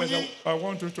wa fún But yín. I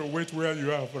want you to wait where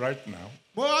you are right now.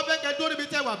 Mo wá fẹ́ kẹ́ dúró níbi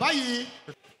tẹ́ wà báyìí.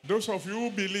 Those of you who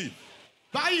believe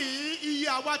Báyìí iye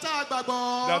àwa tá a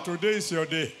gbàgbọ́. that today is your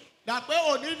day, Dàpé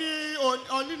òní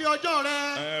ni ọjọ́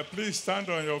rẹ. please stand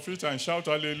on your feet and shout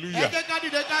Ẹ hallelujah. jẹ́ ká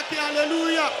dìde ká kí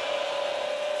hallelujah.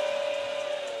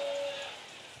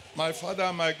 My Father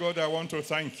and my God, I want to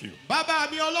thank you. Bàbá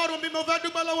mi Ọlọ́run mi mo fẹ́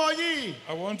dúpẹ́ lọ́wọ́ yín.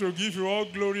 I want to give you all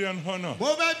glory and honor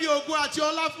Mo fẹ́ bí ògo àti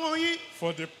ọlá fún yín.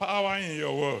 for the power in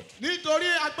your word. Nítorí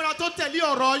agbára tó tẹ̀lé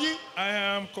ọ̀rọ̀ yín. I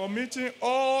am committing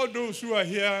all those who are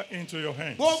here into your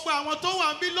hands. Gbogbo àwọn tó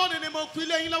wà ń bí lónìí ni mo fi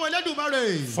lé yín lọ́wọ́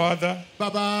Elédùmarè. Father,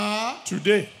 Bàbá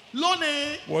today,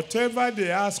 lónìí whatever they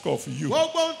ask of you,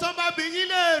 gbogbo ohun tó bá bí yín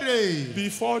léèrè.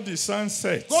 before the sun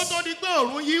sets, Kó tó di pé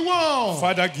òòrùn yí wọ̀.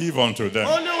 Father, give unto them.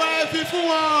 Olúwa ẹ fi fún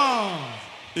wọn.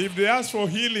 If they ask for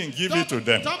healing, give it to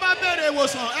them. Tó bá béèrè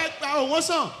ìwòsàn ẹ gba òun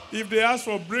sàn. If they ask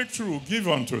for breakthrough, give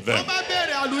unto Tó them. bá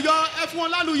béèrè àlùyọ ẹ fún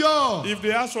wọn lálùyọ. If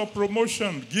they ask for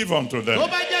promotion, give unto Tó them.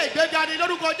 bá jẹ́ ìgbéga ni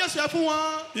lórúkọ Jésù ẹ fún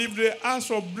wọn. If they ask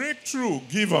for breakthrough,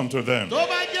 give unto them. Tó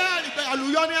bá jẹ́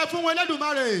àlùyọ ni ẹ fún wọn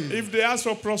Elédùmarè. If they ask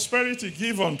for prosperity,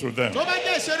 give unto them. Tó bá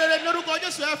jẹ́ ìṣerere ni lórúkọ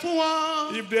Jésù ẹ fún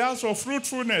wọn. If they ask for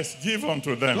fruitfulness, give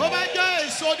unto them. Tó bá jẹ́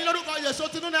èso ni lórúkọ Jésù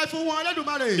tinú ni ẹ fún wọn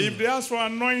Elédùmarè. If they ask for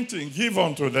anointing, give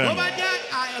unto Tó them. bá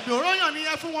jẹ́ ẹ̀bùn òróyàn ni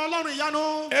ẹ fún wọn Ọlọ́run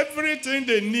ìyanu. Everything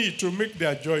they need to make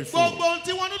their joy full. Gbogbo ohun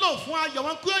tí wọ́n nílò fún ayọ̀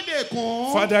wọn kí ó lè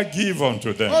kún. Father, give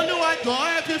unto them. Olúwa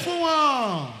jọ̀ọ́ ẹ fi fún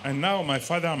wọn. And now, my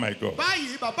Father and my God,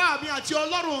 Báyìí bàbá mi àti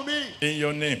Ọlọ́run mi in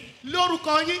your name,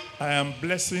 lórúkọ yín. I am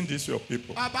blessing these your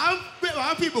people. Bàbá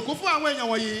ń fi ìbùkún fún àwọn èèyàn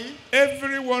wọ̀nyí.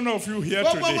 Every one of you here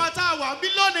Gbogbo today, wa tá a wà bí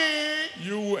lónìí.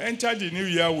 you will enter the new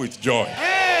year with joy.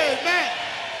 Amen.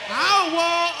 A ó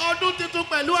wọ ọdún tuntun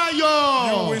pẹ̀lú You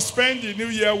ayọ̀. will spend the new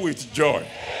year with joy.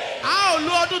 A ó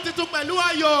lo ọdún tuntun pẹ̀lú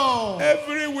ayọ̀.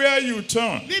 Everywhere you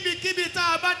turn, Níbikíbi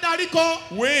tá a bá darí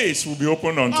kọ. ways will be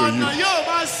opened unto Ọ̀nà you. yóò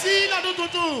máa ṣí lọ́dún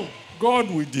tuntun.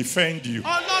 God will defend you.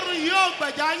 Ọlọ́run yóò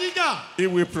gbẹ̀jà yín jà. He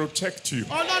will protect you.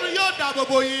 Ọlọ́run yóò dáàbò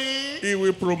bò yín. He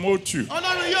will promote you.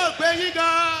 Ọlọ́run yóò gbé yín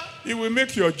ga. He will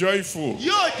make your joy full.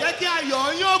 Yóò jẹ́ kí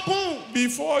ayọ̀ yín ó kún.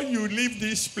 Before you leave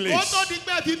this Ó place, tó di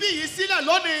pé fífi yìí sílẹ̀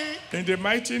lónìí. in the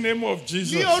mighty name of Ní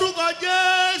Jesus, orúkọ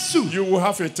Jésù. you will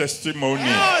have a testimony.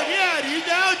 Ẹ ò rí ẹ̀rí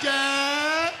jẹ́ ó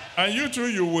jẹ́. And you too,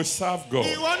 you will serve God.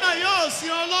 Ìwọ náà yóò sin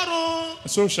Ọlọ́run.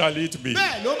 So shall it be.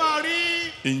 Bẹ́ẹ̀ ló máa rí.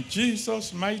 In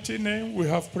Jesus' mighty name, we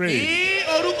have prayed. Ní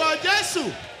orúkọ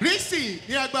Jésù, Kristi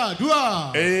ní a gba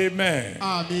àdúrà. Amen.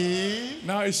 Àmín.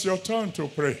 Now it's your turn to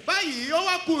pray. Báyìí ó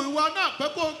wá kù ìwọ náà pé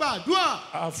kó o gba àdúrà.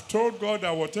 I've told God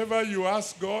that whatever you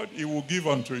ask God, He will give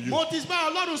unto you. Mo ti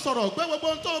bá Ọlọ́run sọ̀rọ̀ pé gbogbo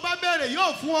ohun tó o bá béèrè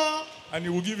yóò fún ọ. And he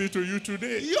will give it to you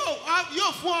today.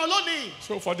 Yóò fún ọ lónìí.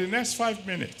 So for the next 5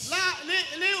 minutes,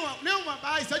 Níwọ̀n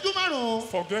bá ìṣẹ́jú márùn-ún.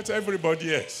 forget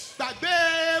everybody else.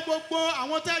 Gbàgbé gbogbo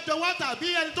àwọn tẹ́jọ wá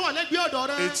tàbí ẹni tó wà lẹ́gbẹ̀ẹ́ ọ̀dọ̀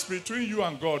rẹ. It's between you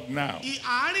and God now.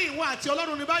 Àárín ìwọ àti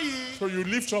Ọlọ́run ní báyìí. So you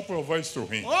lift up your voice to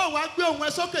him. Ó wá gbé ohùn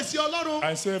ẹ sókè sí Ọlọ́run.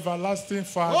 I say, everlasting Ó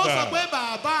sọ Father, pé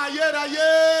bàbá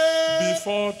ayérayé.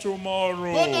 before Kó tó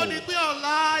tomorrow, ní pé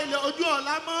ọ̀la ilẹ̀ ojú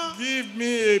ọ̀la mọ́. give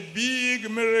me a big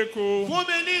miracle Fún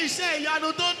mi ní iṣẹ́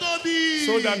ìyanu tó tóbi.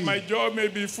 so that my joy may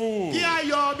be full. Kí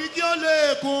ayọ̀ mi kí ó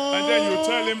lè kún. And then you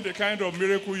tell him the kind of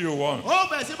miracle you want. Ó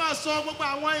bẹ̀rẹ̀ sí máa sọ gbogbo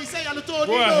àwọn iṣẹ́ ìyanu tó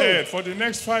Go nílò. ahead for the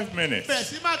next 5 minutes. Bẹ̀rẹ̀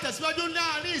sí máa tẹ̀síwájú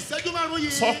láàrin ìṣẹ́jú márùn-ún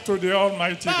yìí. Talk to the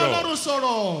Almighty Bá God, Ọlọ́run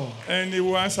sọ̀rọ̀. and he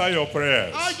will answer your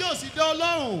prayers. Á yóò sì dá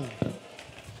Ọlọ́run.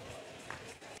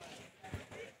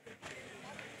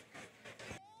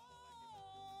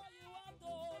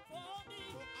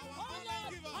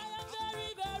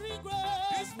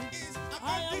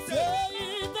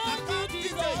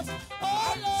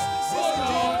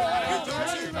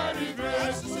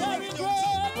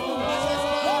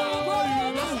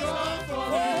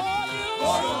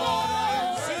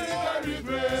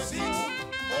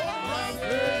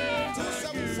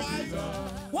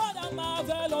 What a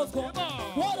marvelous God.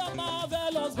 What a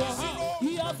marvelous God.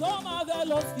 He has done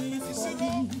marvelous things for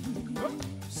me.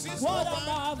 What a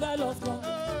marvelous God.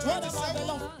 What a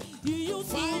marvelous. He used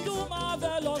to do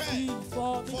marvelous things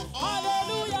for me.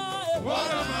 Hallelujah.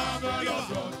 What a marvelous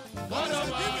God. What a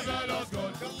marvelous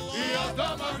God. He has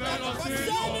done marvelous things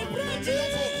for Celebrate me.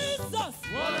 Jesus.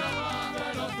 What a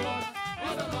marvelous God.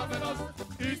 What a marvelous